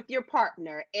where you're with your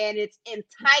partner and it's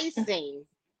enticing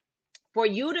for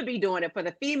you to be doing it, for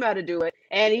the female to do it,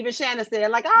 and even Shannon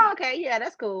said, like, oh, okay, yeah,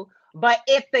 that's cool. But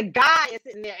if the guy is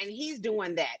sitting there and he's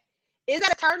doing that, is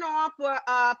that a turn on for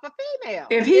female?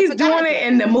 If he's doing it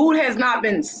and the mood has not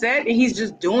been set and he's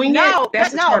just doing it,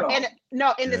 that's a turn on.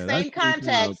 In the same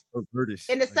context,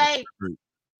 in the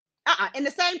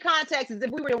same context as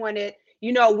if we were doing it,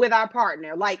 with our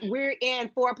partner, like we're in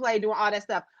foreplay doing all that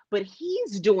stuff, but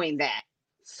he's doing that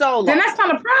solo. Then that's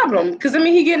not a problem, because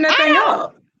he getting that thing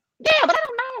up. Yeah, but I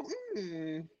don't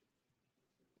know.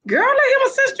 Girl, let him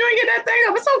assist you and get that thing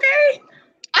up. It's okay.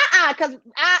 Because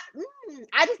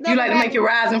I just never. You like to make it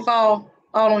rise and fall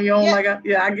all on your own, I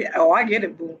get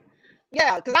it, boo.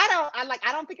 Yeah, because I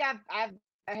don't think I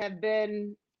have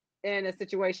been in a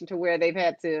situation to where they've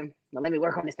had to. Well, let me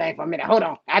work on this thing for a minute. Hold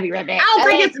on, I'll be right back. I don't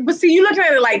think it's. But see, you look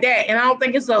at it like that, and I don't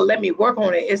think it's a let me work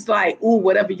on it. It's like, ooh,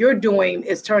 whatever you're doing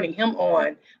is turning him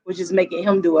on, which is making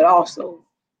him do it also.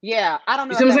 Yeah, I don't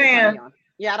know. You see what I'm saying?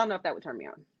 Yeah, I don't know if that would turn me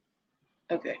on.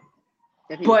 Okay.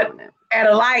 But at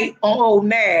a light on old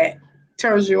Nad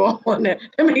turns you on. Let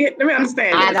me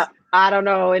understand. I don't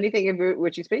know anything of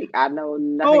what you speak. I know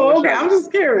nothing. Oh, okay. I'm just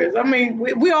curious.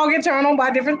 We all get turned on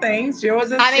by different things.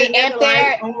 Yours is.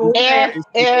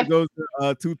 If goes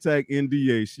to Two-Tac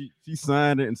NDA, she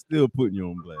signed it and still putting you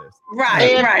on blast.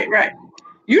 Right.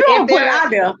 You don't put it out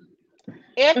there.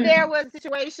 If there was a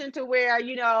situation to where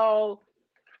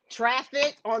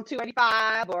traffic on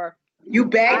 285 or you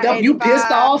backed up, you pissed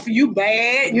off, you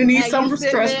bad, you need some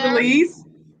stress release.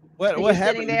 What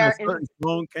happened? A certain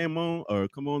song came on or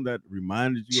come on that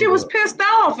reminded you? She was pissed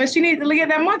off and she needed to get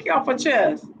that monkey off her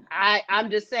chest.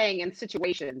 I'm just saying, in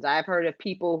situations, I've heard of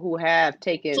people who have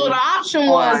taken. So the option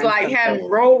was like having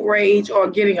road rage or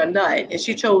getting a nut, and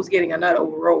she chose getting a nut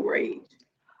over road rage.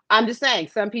 I'm just saying,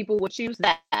 some people would choose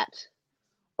that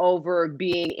over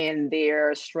being in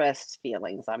their stressed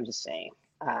feelings. I'm just saying.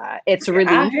 It's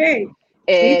really you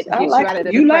like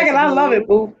it. I love it,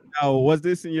 boo. Now, was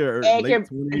this in your late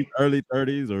 20s, early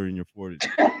 30s, or in your 40s?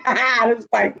 It was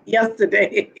like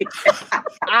yesterday.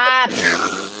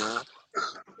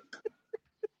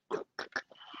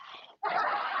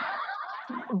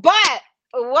 But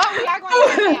what we are going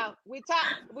to do now, we talk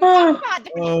about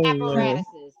different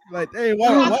apparatuses. Like, hey,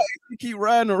 why you keep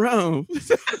riding around?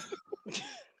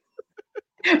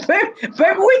 Baby,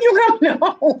 when you coming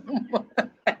home?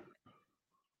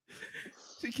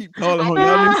 She keep calling home.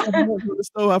 Y'all to the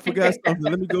store. I forgot something.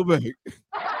 Let me go back.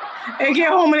 And get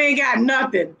home and ain't got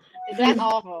nothing. That's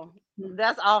awful.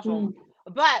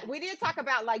 But we did talk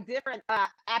about like different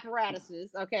apparatuses.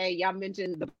 Okay, y'all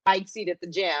mentioned the bike seat at the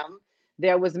gym.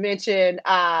 There was mentioned.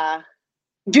 Yeah.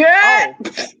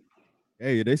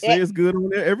 Hey, they say it's good on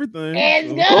there. Everything.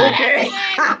 It's good. Okay.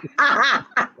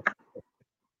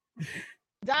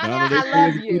 Donna, I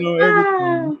love you.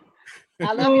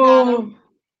 I love you, Donna.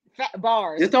 Fat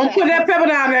bars. Just don't put that pepper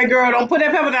down there, girl. Don't put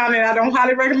that pepper down there. I don't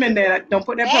highly recommend that. Don't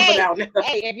put that pepper down there.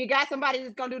 Hey, if you got somebody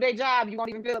that's gonna do their job, you won't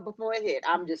even feel it before it hit.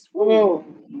 I'm just. Oh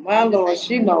my Lord,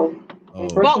 she knows.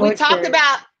 But we've talked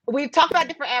about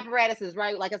different apparatuses,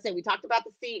 right? Like I said, we talked about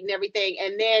the seat and everything,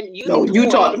 and then you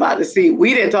talked about the seat.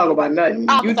 We didn't talk about nothing.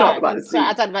 You talked about the seat.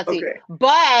 I talked about the seat.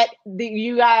 But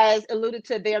you guys alluded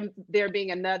to there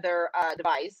being another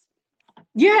device.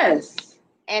 Yes.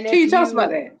 And can you tell us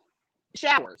about that?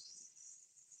 Showers.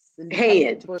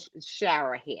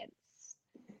 Shower heads.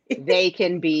 They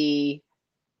can be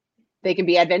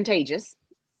advantageous,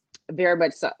 very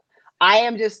much so. I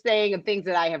am just saying of things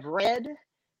that I have read,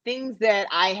 things that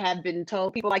I have been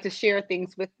told. People like to share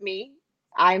things with me.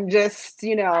 I'm just,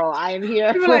 I am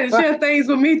here. People like to share things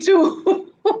with me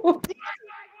too.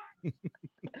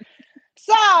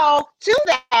 So to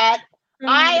that,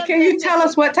 can you tell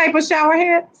us what type of shower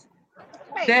heads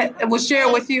that was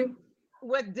shared with you?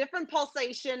 With different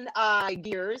pulsation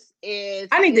gears is.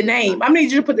 I need the name. I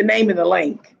need you to put the name in the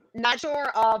link. Not sure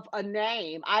of a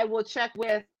name. I will check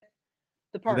with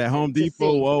the person. At Home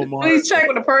Depot, Walmart. Please check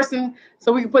with the person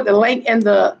so we can put the link in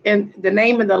the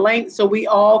name in the link so we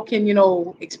all can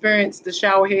experience the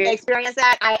shower head. Experience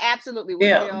that. I absolutely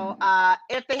will.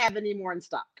 If they have any more in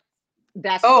stock.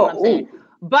 That's what I'm saying.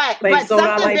 But so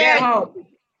not like that, huh?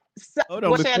 Hold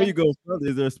on, before you go further,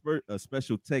 is there a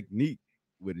special technique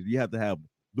with it? You have to have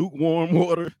lukewarm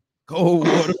water, cold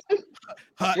water,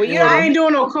 hot water. I ain't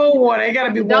doing no cold water. It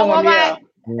gotta be warm.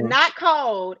 Not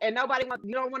cold, and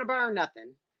you don't want to burn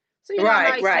nothing. So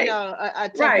right. A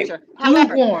temperature. Right.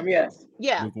 However, lukewarm, yes.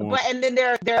 Yeah, lukewarm. But and then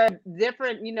there are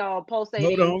different,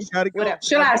 pulsating. Hold on,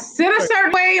 should I sit a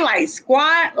certain way, like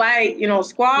squat,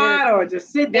 or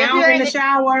just sit down in the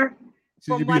shower?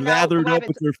 Should you be lathered up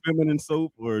with your feminine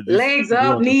soap, or legs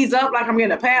up, knees up, like I'm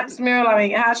getting a pap smear?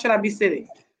 How should I be sitting?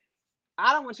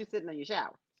 I don't want you sitting in your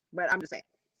shower, but I'm just saying.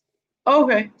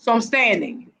 Okay, so I'm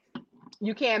standing.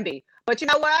 You can be. But you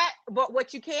know what? But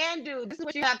what you can do, this is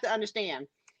what you have to understand,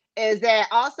 is that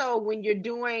also when you're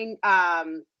doing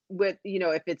with,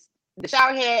 if it's the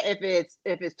shower head,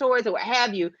 if it's toys or what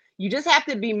have you, you just have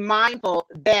to be mindful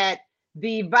that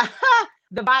the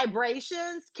the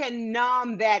vibrations can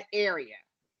numb that area.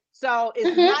 So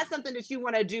it's not something that you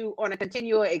want to do on a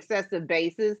continual excessive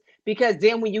basis, because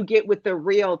then when you get with the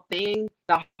real thing,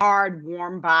 the hard,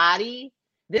 warm body,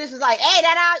 this is like, hey,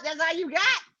 that's all you got.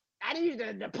 I need you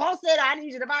to pulse it. I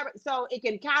need you to vibrate. So it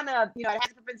can kind of, it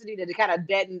has a propensity to kind of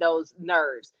deaden those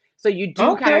nerves. So you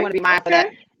do kind of want to be mindful of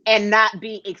that and not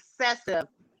be excessive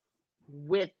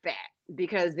with that,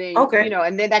 because then,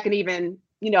 and then that can even,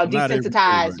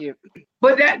 desensitize you.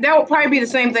 But that would probably be the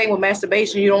same thing with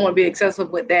masturbation. You don't want to be excessive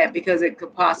with that, because it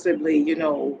could possibly,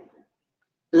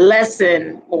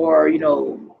 lessen, or,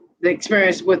 the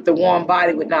experience with the warm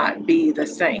body would not be the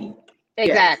same.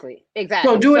 Exactly.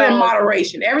 Exactly. So do it in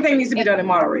moderation. Everything needs to be done in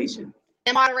moderation.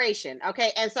 In moderation.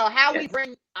 Okay. And so how we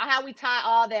tie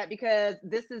all that, because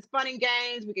this is fun and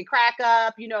games. We can crack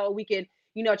up, we can,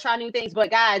 try new things. But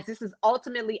guys, this is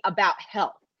ultimately about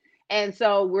health. And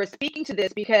so we're speaking to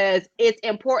this because it's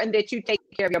important that you take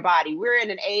care of your body. We're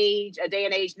in a day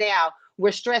and age now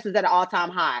where stress is at an all-time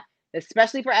high,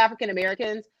 especially for African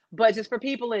Americans, but just for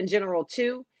people in general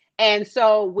too. And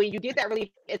so when you get that relief,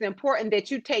 it's important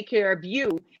that you take care of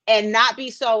you and not be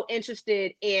so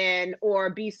interested in or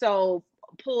be so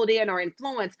pulled in or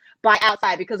influenced by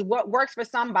outside, because what works for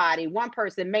somebody, one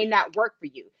person, may not work for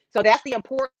you. So that's the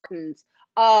importance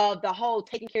of the whole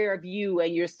taking care of you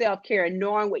and your self-care and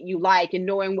knowing what you like and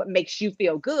knowing what makes you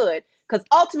feel good, because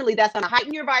ultimately that's going to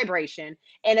heighten your vibration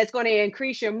and it's going to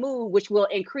increase your mood, which will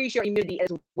increase your immunity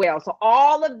as well. So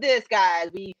all of this,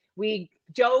 guys, we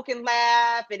joke and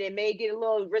laugh, and it may get a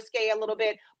little risque a little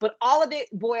bit, but all of it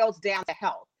boils down to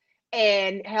health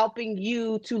and helping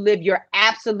you to live your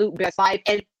absolute best life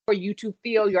and for you to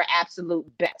feel your absolute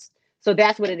best. So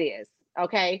that's what it is.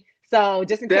 Okay. So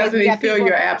just in case you feel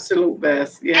your absolute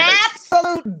best. Yes.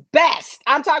 Absolute best.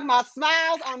 I'm talking about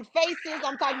smiles on faces.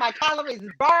 I'm talking about calories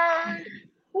burned.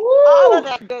 Woo. All of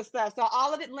that good stuff. So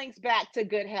all of it links back to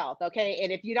good health. Okay.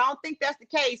 And if you don't think that's the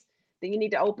case, then you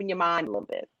need to open your mind a little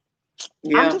bit.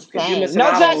 Yeah. I'm just saying. You missing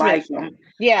out on life.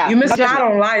 Yeah. You missing out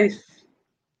on life.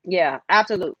 Yeah,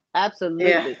 absolutely.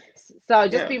 Yeah. So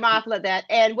just be mindful of that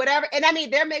and whatever. And I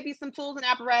mean, there may be some tools and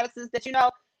apparatuses that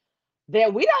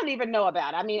that we don't even know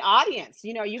about. I mean, audience,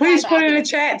 you please put it in the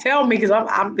chat. Tell me, because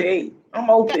I'm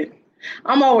open.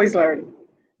 I'm always learning.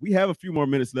 We have a few more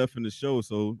minutes left in the show,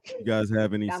 so if you guys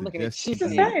have any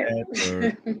suggestions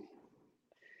or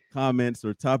comments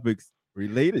or topics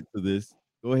related to this,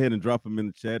 go ahead and drop them in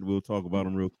the chat. We'll talk about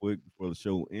them real quick before the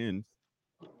show ends.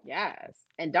 Yes,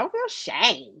 and don't feel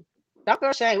shame. Don't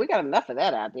feel shame. We got enough of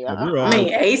that out there. I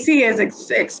mean, AC has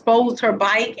exposed her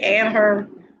bike and her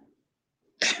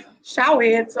shower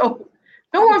head, so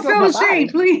no one feel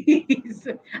ashamed, please.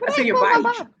 I see your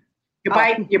bike,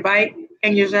 your bike,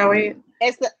 and your shower head.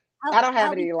 I don't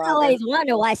have it any longer. I always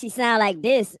wonder why she sound like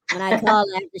this when I call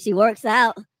her after she works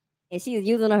out and she's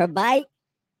using her bike.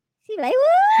 She's like,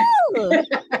 woo!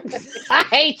 I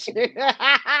hate you.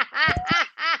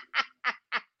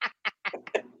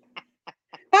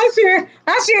 How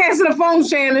she answer the phone,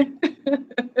 Shannon?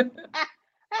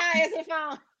 How answer the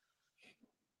phone?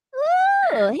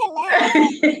 Ooh, hello.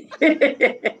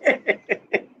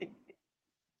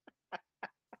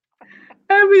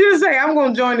 Let me just say, I'm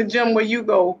going to join the gym where you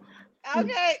go.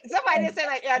 Okay. Somebody just said,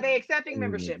 like, are they accepting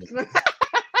memberships?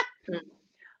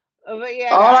 But yeah.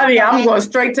 All I need, I'm going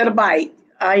straight to the bike.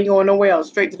 I ain't going nowhere else.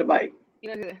 Straight to the bike.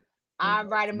 I'm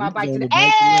riding my bike today.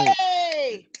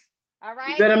 Hey! All right.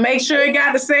 You better make sure it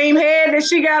got the same head that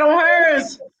she got on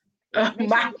hers.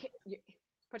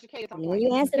 Put your case on. When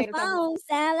you answer the phone,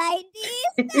 sound like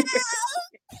this.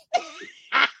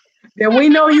 Then we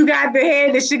know you got the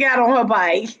head that she got on her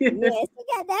bike. Yes, she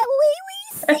got that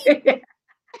wee.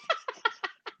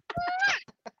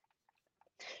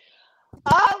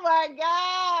 Oh my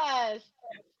gosh.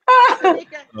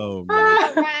 Oh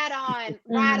man.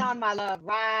 Ride on, my love.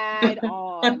 Ride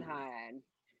on, hon.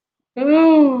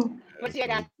 Ooh. But yeah,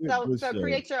 guys, so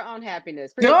create your own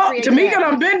happiness. Tamika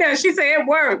done been there. She said it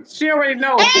works. She already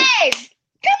knows. Hey,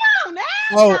 come on now.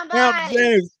 Oh, Amp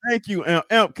James, thank you,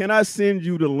 Amp. Can I send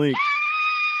you the link?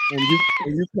 And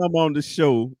you come on the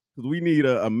show, because we need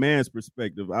a man's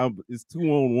perspective. It's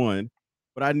 2-on-1,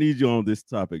 but I need you on this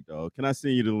topic, dog. Can I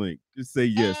send you the link? Just say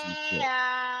yes.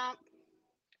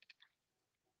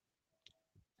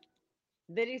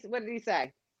 What did he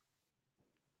say?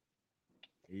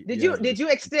 Did you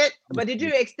extend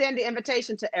the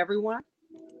invitation to everyone?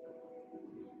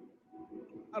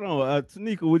 I don't know,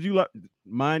 Tanika, would you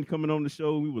mind coming on the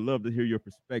show? We would love to hear your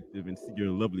perspective and see your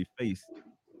lovely face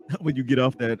when you get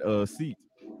off that seat.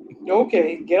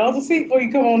 Okay, get off the seat before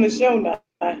you come on the show now.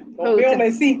 Don't be on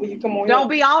that seat when you come on. Don't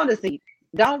be on the seat.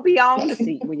 Don't be on the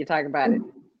seat when you're talking about it.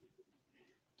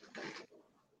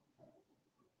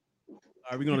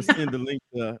 Are we gonna send the link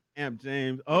to Amp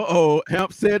James?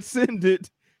 Amp said send it.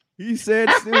 He said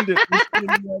send it.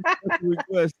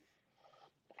 Request.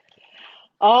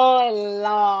 Oh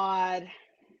Lord,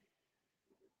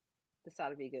 this ought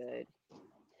to be good.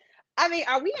 I mean,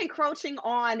 are we encroaching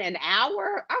on an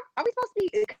hour? Are we supposed to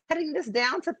be cutting this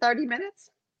down to 30 minutes?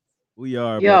 We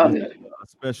are. Yeah. But this is a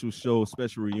special show,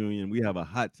 special reunion. We have a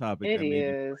hot topic. It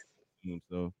is.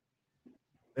 So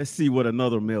let's see what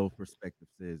another male perspective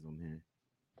says on here.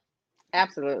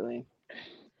 Absolutely.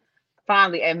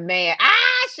 Finally, a man.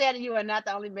 Shannon, you are not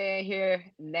the only man here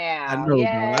now. I know,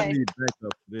 man. I need backup for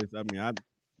this. I mean, I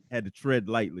had to tread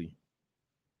lightly.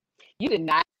 You did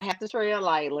not have to tread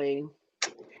lightly.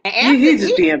 And he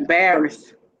just be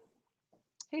embarrassed.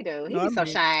 He do. He be so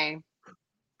ashamed.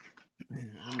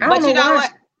 But you know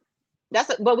what?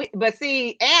 But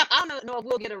see, Amp, I don't know if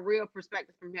we'll get a real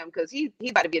perspective from him because he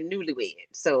about to be a newlywed.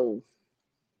 So,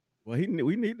 well,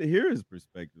 we need to hear his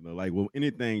perspective though. Like, will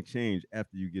anything change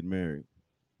after you get married?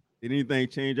 Did anything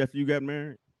change after you got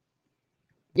married?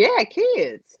 Yeah,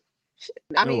 kids.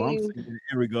 I mean, I'm saying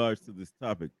in regards to this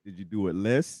topic, did you do it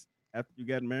less after you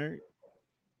got married?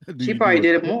 She probably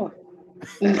did it more.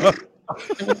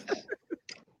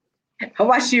 How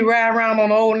about she ride around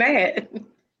on old Nat?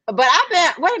 But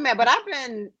we've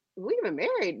been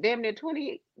married damn near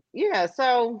 20 years.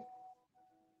 So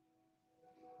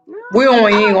we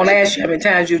ain't gonna ask you how many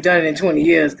times you've done it in 20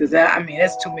 years, because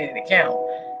that's too many to count.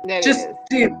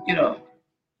 You know.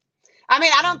 I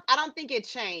mean, I don't think it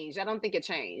changed. I don't think it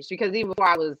changed because even before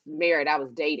I was married, I was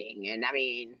dating,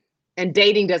 and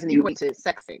dating doesn't equate to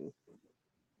sexing.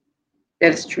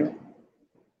 That's true.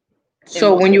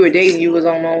 So when you were dating, you was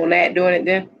on all that doing it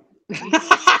then?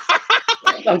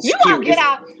 You won't get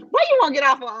off. Why you won't get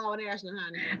off on all that,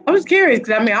 honey? I was curious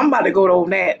because I'm about to go to old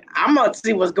Nat. I'm about to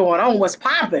see what's going on, what's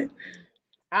popping.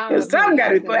 Something got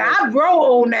to be. I broke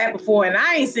old Nat before, and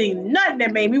I ain't seen nothing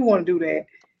that made me want to do that.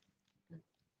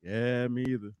 Yeah, me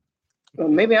either. Well,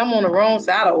 maybe I'm on the wrong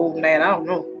side of old Nat. I don't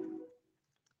know.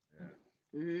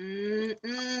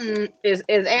 Is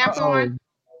Amp on?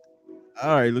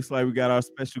 All right, looks like we got our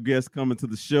special guest coming to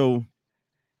the show.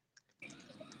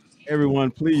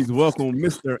 Everyone, please welcome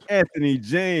Mr. Anthony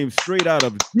James, straight out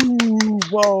of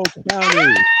Duval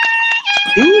County.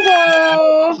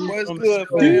 Duval! What's good,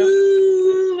 fam?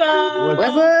 Duval!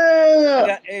 What's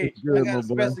up? I got a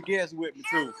special guest with me,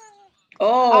 too.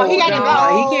 Oh, he got to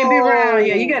go. He can't be around.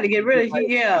 Yeah, you got to get rid of him.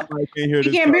 Yeah.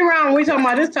 He can't be around when we talking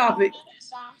about this topic.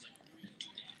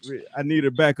 I need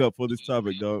a backup for this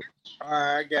topic, dog. All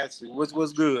right, I got you. What's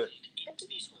good?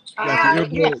 You got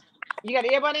the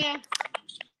earbud in?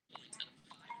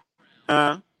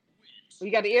 Huh?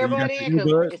 You got the earbud in?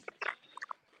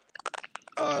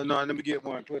 No, let me get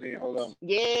one put in. Hold on.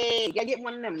 Yeah, you gotta get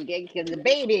one of them, because the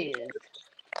babies.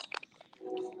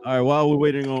 All right, while we're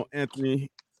waiting on Anthony,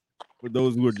 for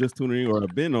those who are just tuning in or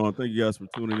have been on, thank you guys for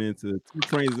tuning in to Two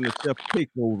Trains and a Chef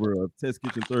takeover of Test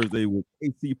Kitchen Thursday with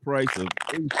AC Price of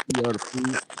ACR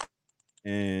Food.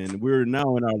 And we're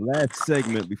now in our last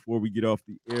segment before we get off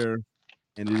the air.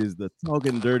 And it is the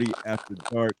Talking Dirty After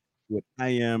Dark with I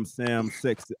Am Sam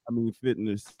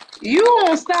Fitness. You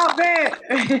won't stop that.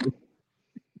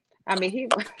 I mean, he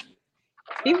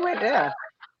went there.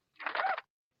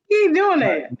 He doing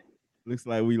that. Looks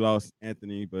like we lost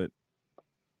Anthony, but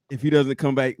if he doesn't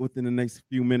come back within the next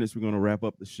few minutes, we're going to wrap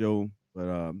up the show.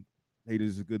 But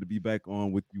ladies, it's good to be back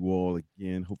on with you all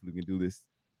again. Hopefully we can do this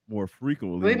more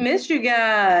frequently. We miss you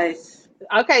guys.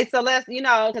 Okay, so let's,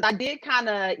 because I did kind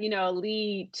of,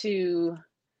 lead to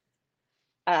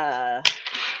the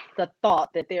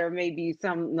thought that there may be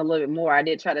something a little bit more. I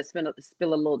did try to spill a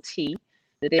little tea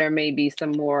that there may be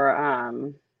some more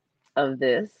of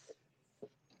this.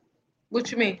 What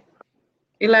you mean?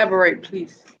 Elaborate,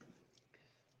 please.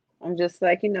 I'm just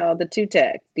like, the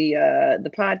Two-Tech,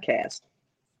 the podcast.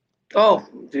 Oh,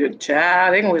 dude,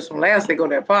 child, they gonna get some laughs if they go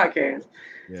to that podcast.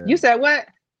 Yeah. You said what?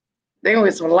 They gonna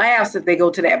get some laughs if they go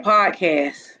to that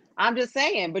podcast. I'm just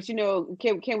saying, but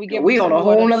can we get? We on a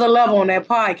whole nother level on that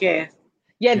podcast.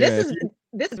 Yeah, this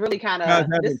is really kind of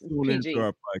this is PG.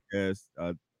 Our podcast.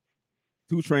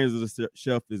 Two Trains of the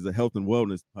Chef is a health and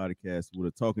wellness podcast with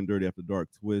a Talking Dirty After Dark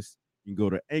twist. You can go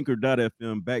to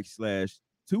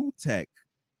anchor.fm/2tech.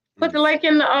 Put the link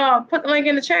in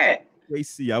the chat.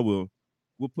 JC, I will.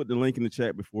 We'll put the link in the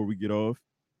chat before we get off.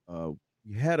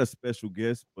 we had a special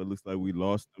guest, but looks like we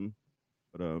lost him.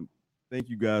 But thank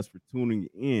you guys for tuning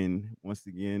in once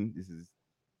again.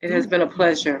 It has been a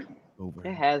pleasure. Over.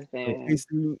 It has So, been.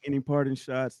 any parting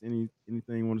shots?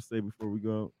 Anything you want to say before we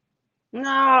go? No,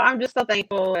 I'm just so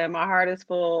thankful and my heart is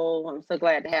full. I'm so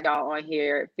glad to have y'all on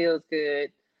here. It feels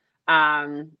good.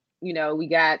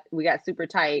 We got super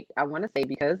tight, I want to say,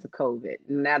 because of COVID.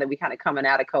 Now that we kind of coming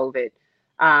out of COVID,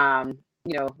 I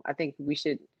think we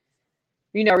should,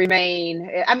 remain.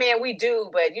 I mean, we do,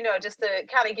 but just to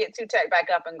kind of get Two-Tech back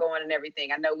up and going and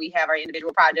everything. I know we have our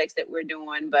individual projects that we're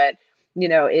doing, but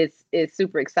it's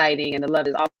super exciting and the love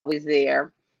is always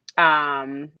there.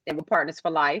 And we're partners for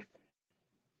life.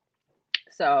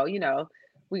 So,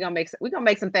 we're gonna make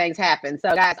some things happen.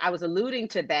 So guys, I was alluding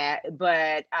to that,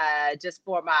 but just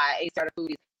for my AC Art of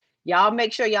Foodies, y'all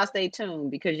make sure y'all stay tuned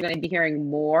because you're gonna be hearing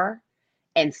more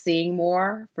and seeing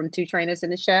more from Two Trainers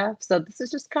and a Chef. So this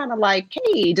is just kind of like,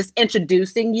 hey, just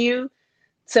introducing you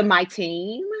to my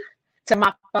team, to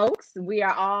my folks. We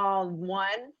are all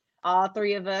one, all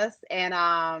three of us, and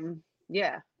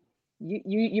yeah,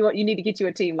 you need to get you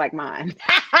a team like mine.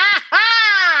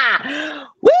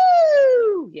 Woo!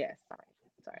 Yes,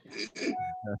 sorry. Too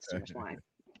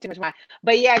much wine.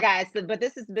 But yeah, guys. But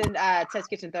this has been Test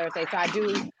Kitchen Thursday. So I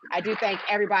do thank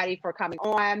everybody for coming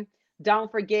on. Don't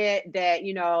forget that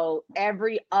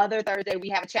every other Thursday we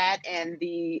have a chat, and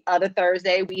the other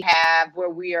Thursday we have where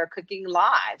we are cooking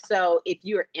live. So if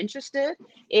you're interested,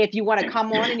 if you want to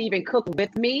come on and even cook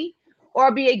with me or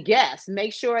be a guest,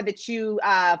 make sure that you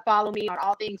follow me on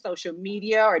all things social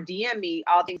media or DM me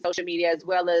all things social media, as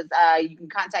well as you can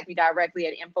contact me directly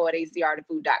at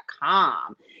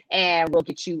info@acrtoffood.com and we'll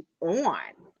get you on.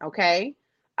 Okay.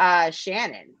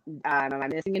 Shannon, am I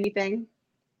missing anything?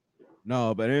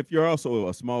 No, but if you're also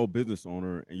a small business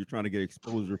owner and you're trying to get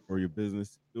exposure for your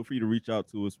business, feel free to reach out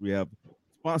to us. We have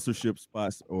sponsorship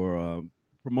spots or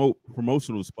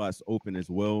promotional spots open as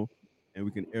well. And we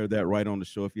can air that right on the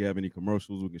show. If you have any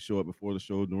commercials, we can show it before the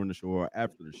show, during the show, or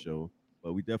after the show.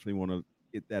 But we definitely want to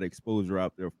get that exposure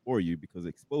out there for you because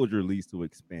exposure leads to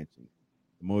expansion.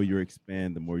 The more you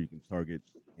expand, the more you can target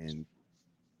and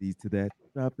lead to that.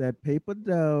 Drop that paper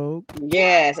dough.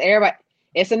 Yes, everybody.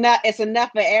 It's enough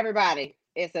for everybody.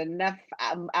 It's enough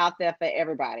out there for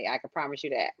everybody. I can promise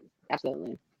you that.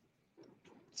 Absolutely.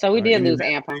 So we did lose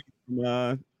Amp.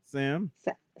 Sam?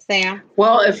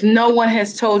 Well, if no one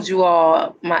has told you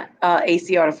all, my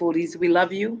AC Art of Foodies, we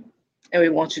love you and we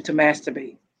want you to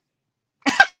masturbate.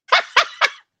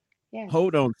 Yes.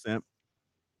 Hold on, Sam.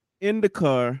 In the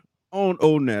car on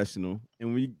Old National,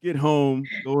 and when you get home,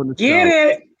 go in the Get shower.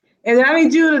 it. And I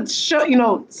need you to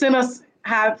show, send us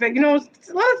how, let us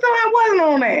know how wasn't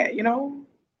on that,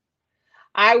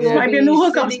 I will might be a new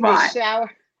hookup spot.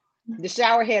 The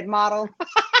shower head model.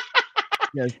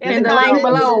 Yes. In the link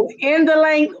below. In the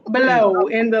link below.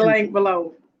 In the link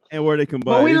below. And where they can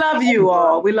buy. But we love you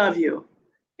all. We love you.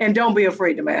 And don't be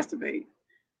afraid to masturbate.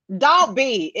 Don't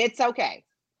be. It's okay.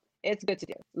 It's good to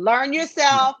do. Learn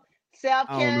yourself.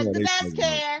 Self-care is the best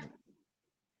care.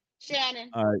 Shannon.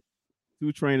 All right.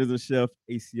 Two Trainers and Chef,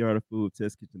 AC Art of Food,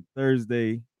 Test Kitchen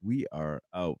Thursday. We are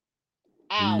out.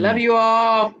 Love you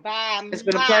all. Bye. It's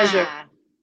been a pleasure.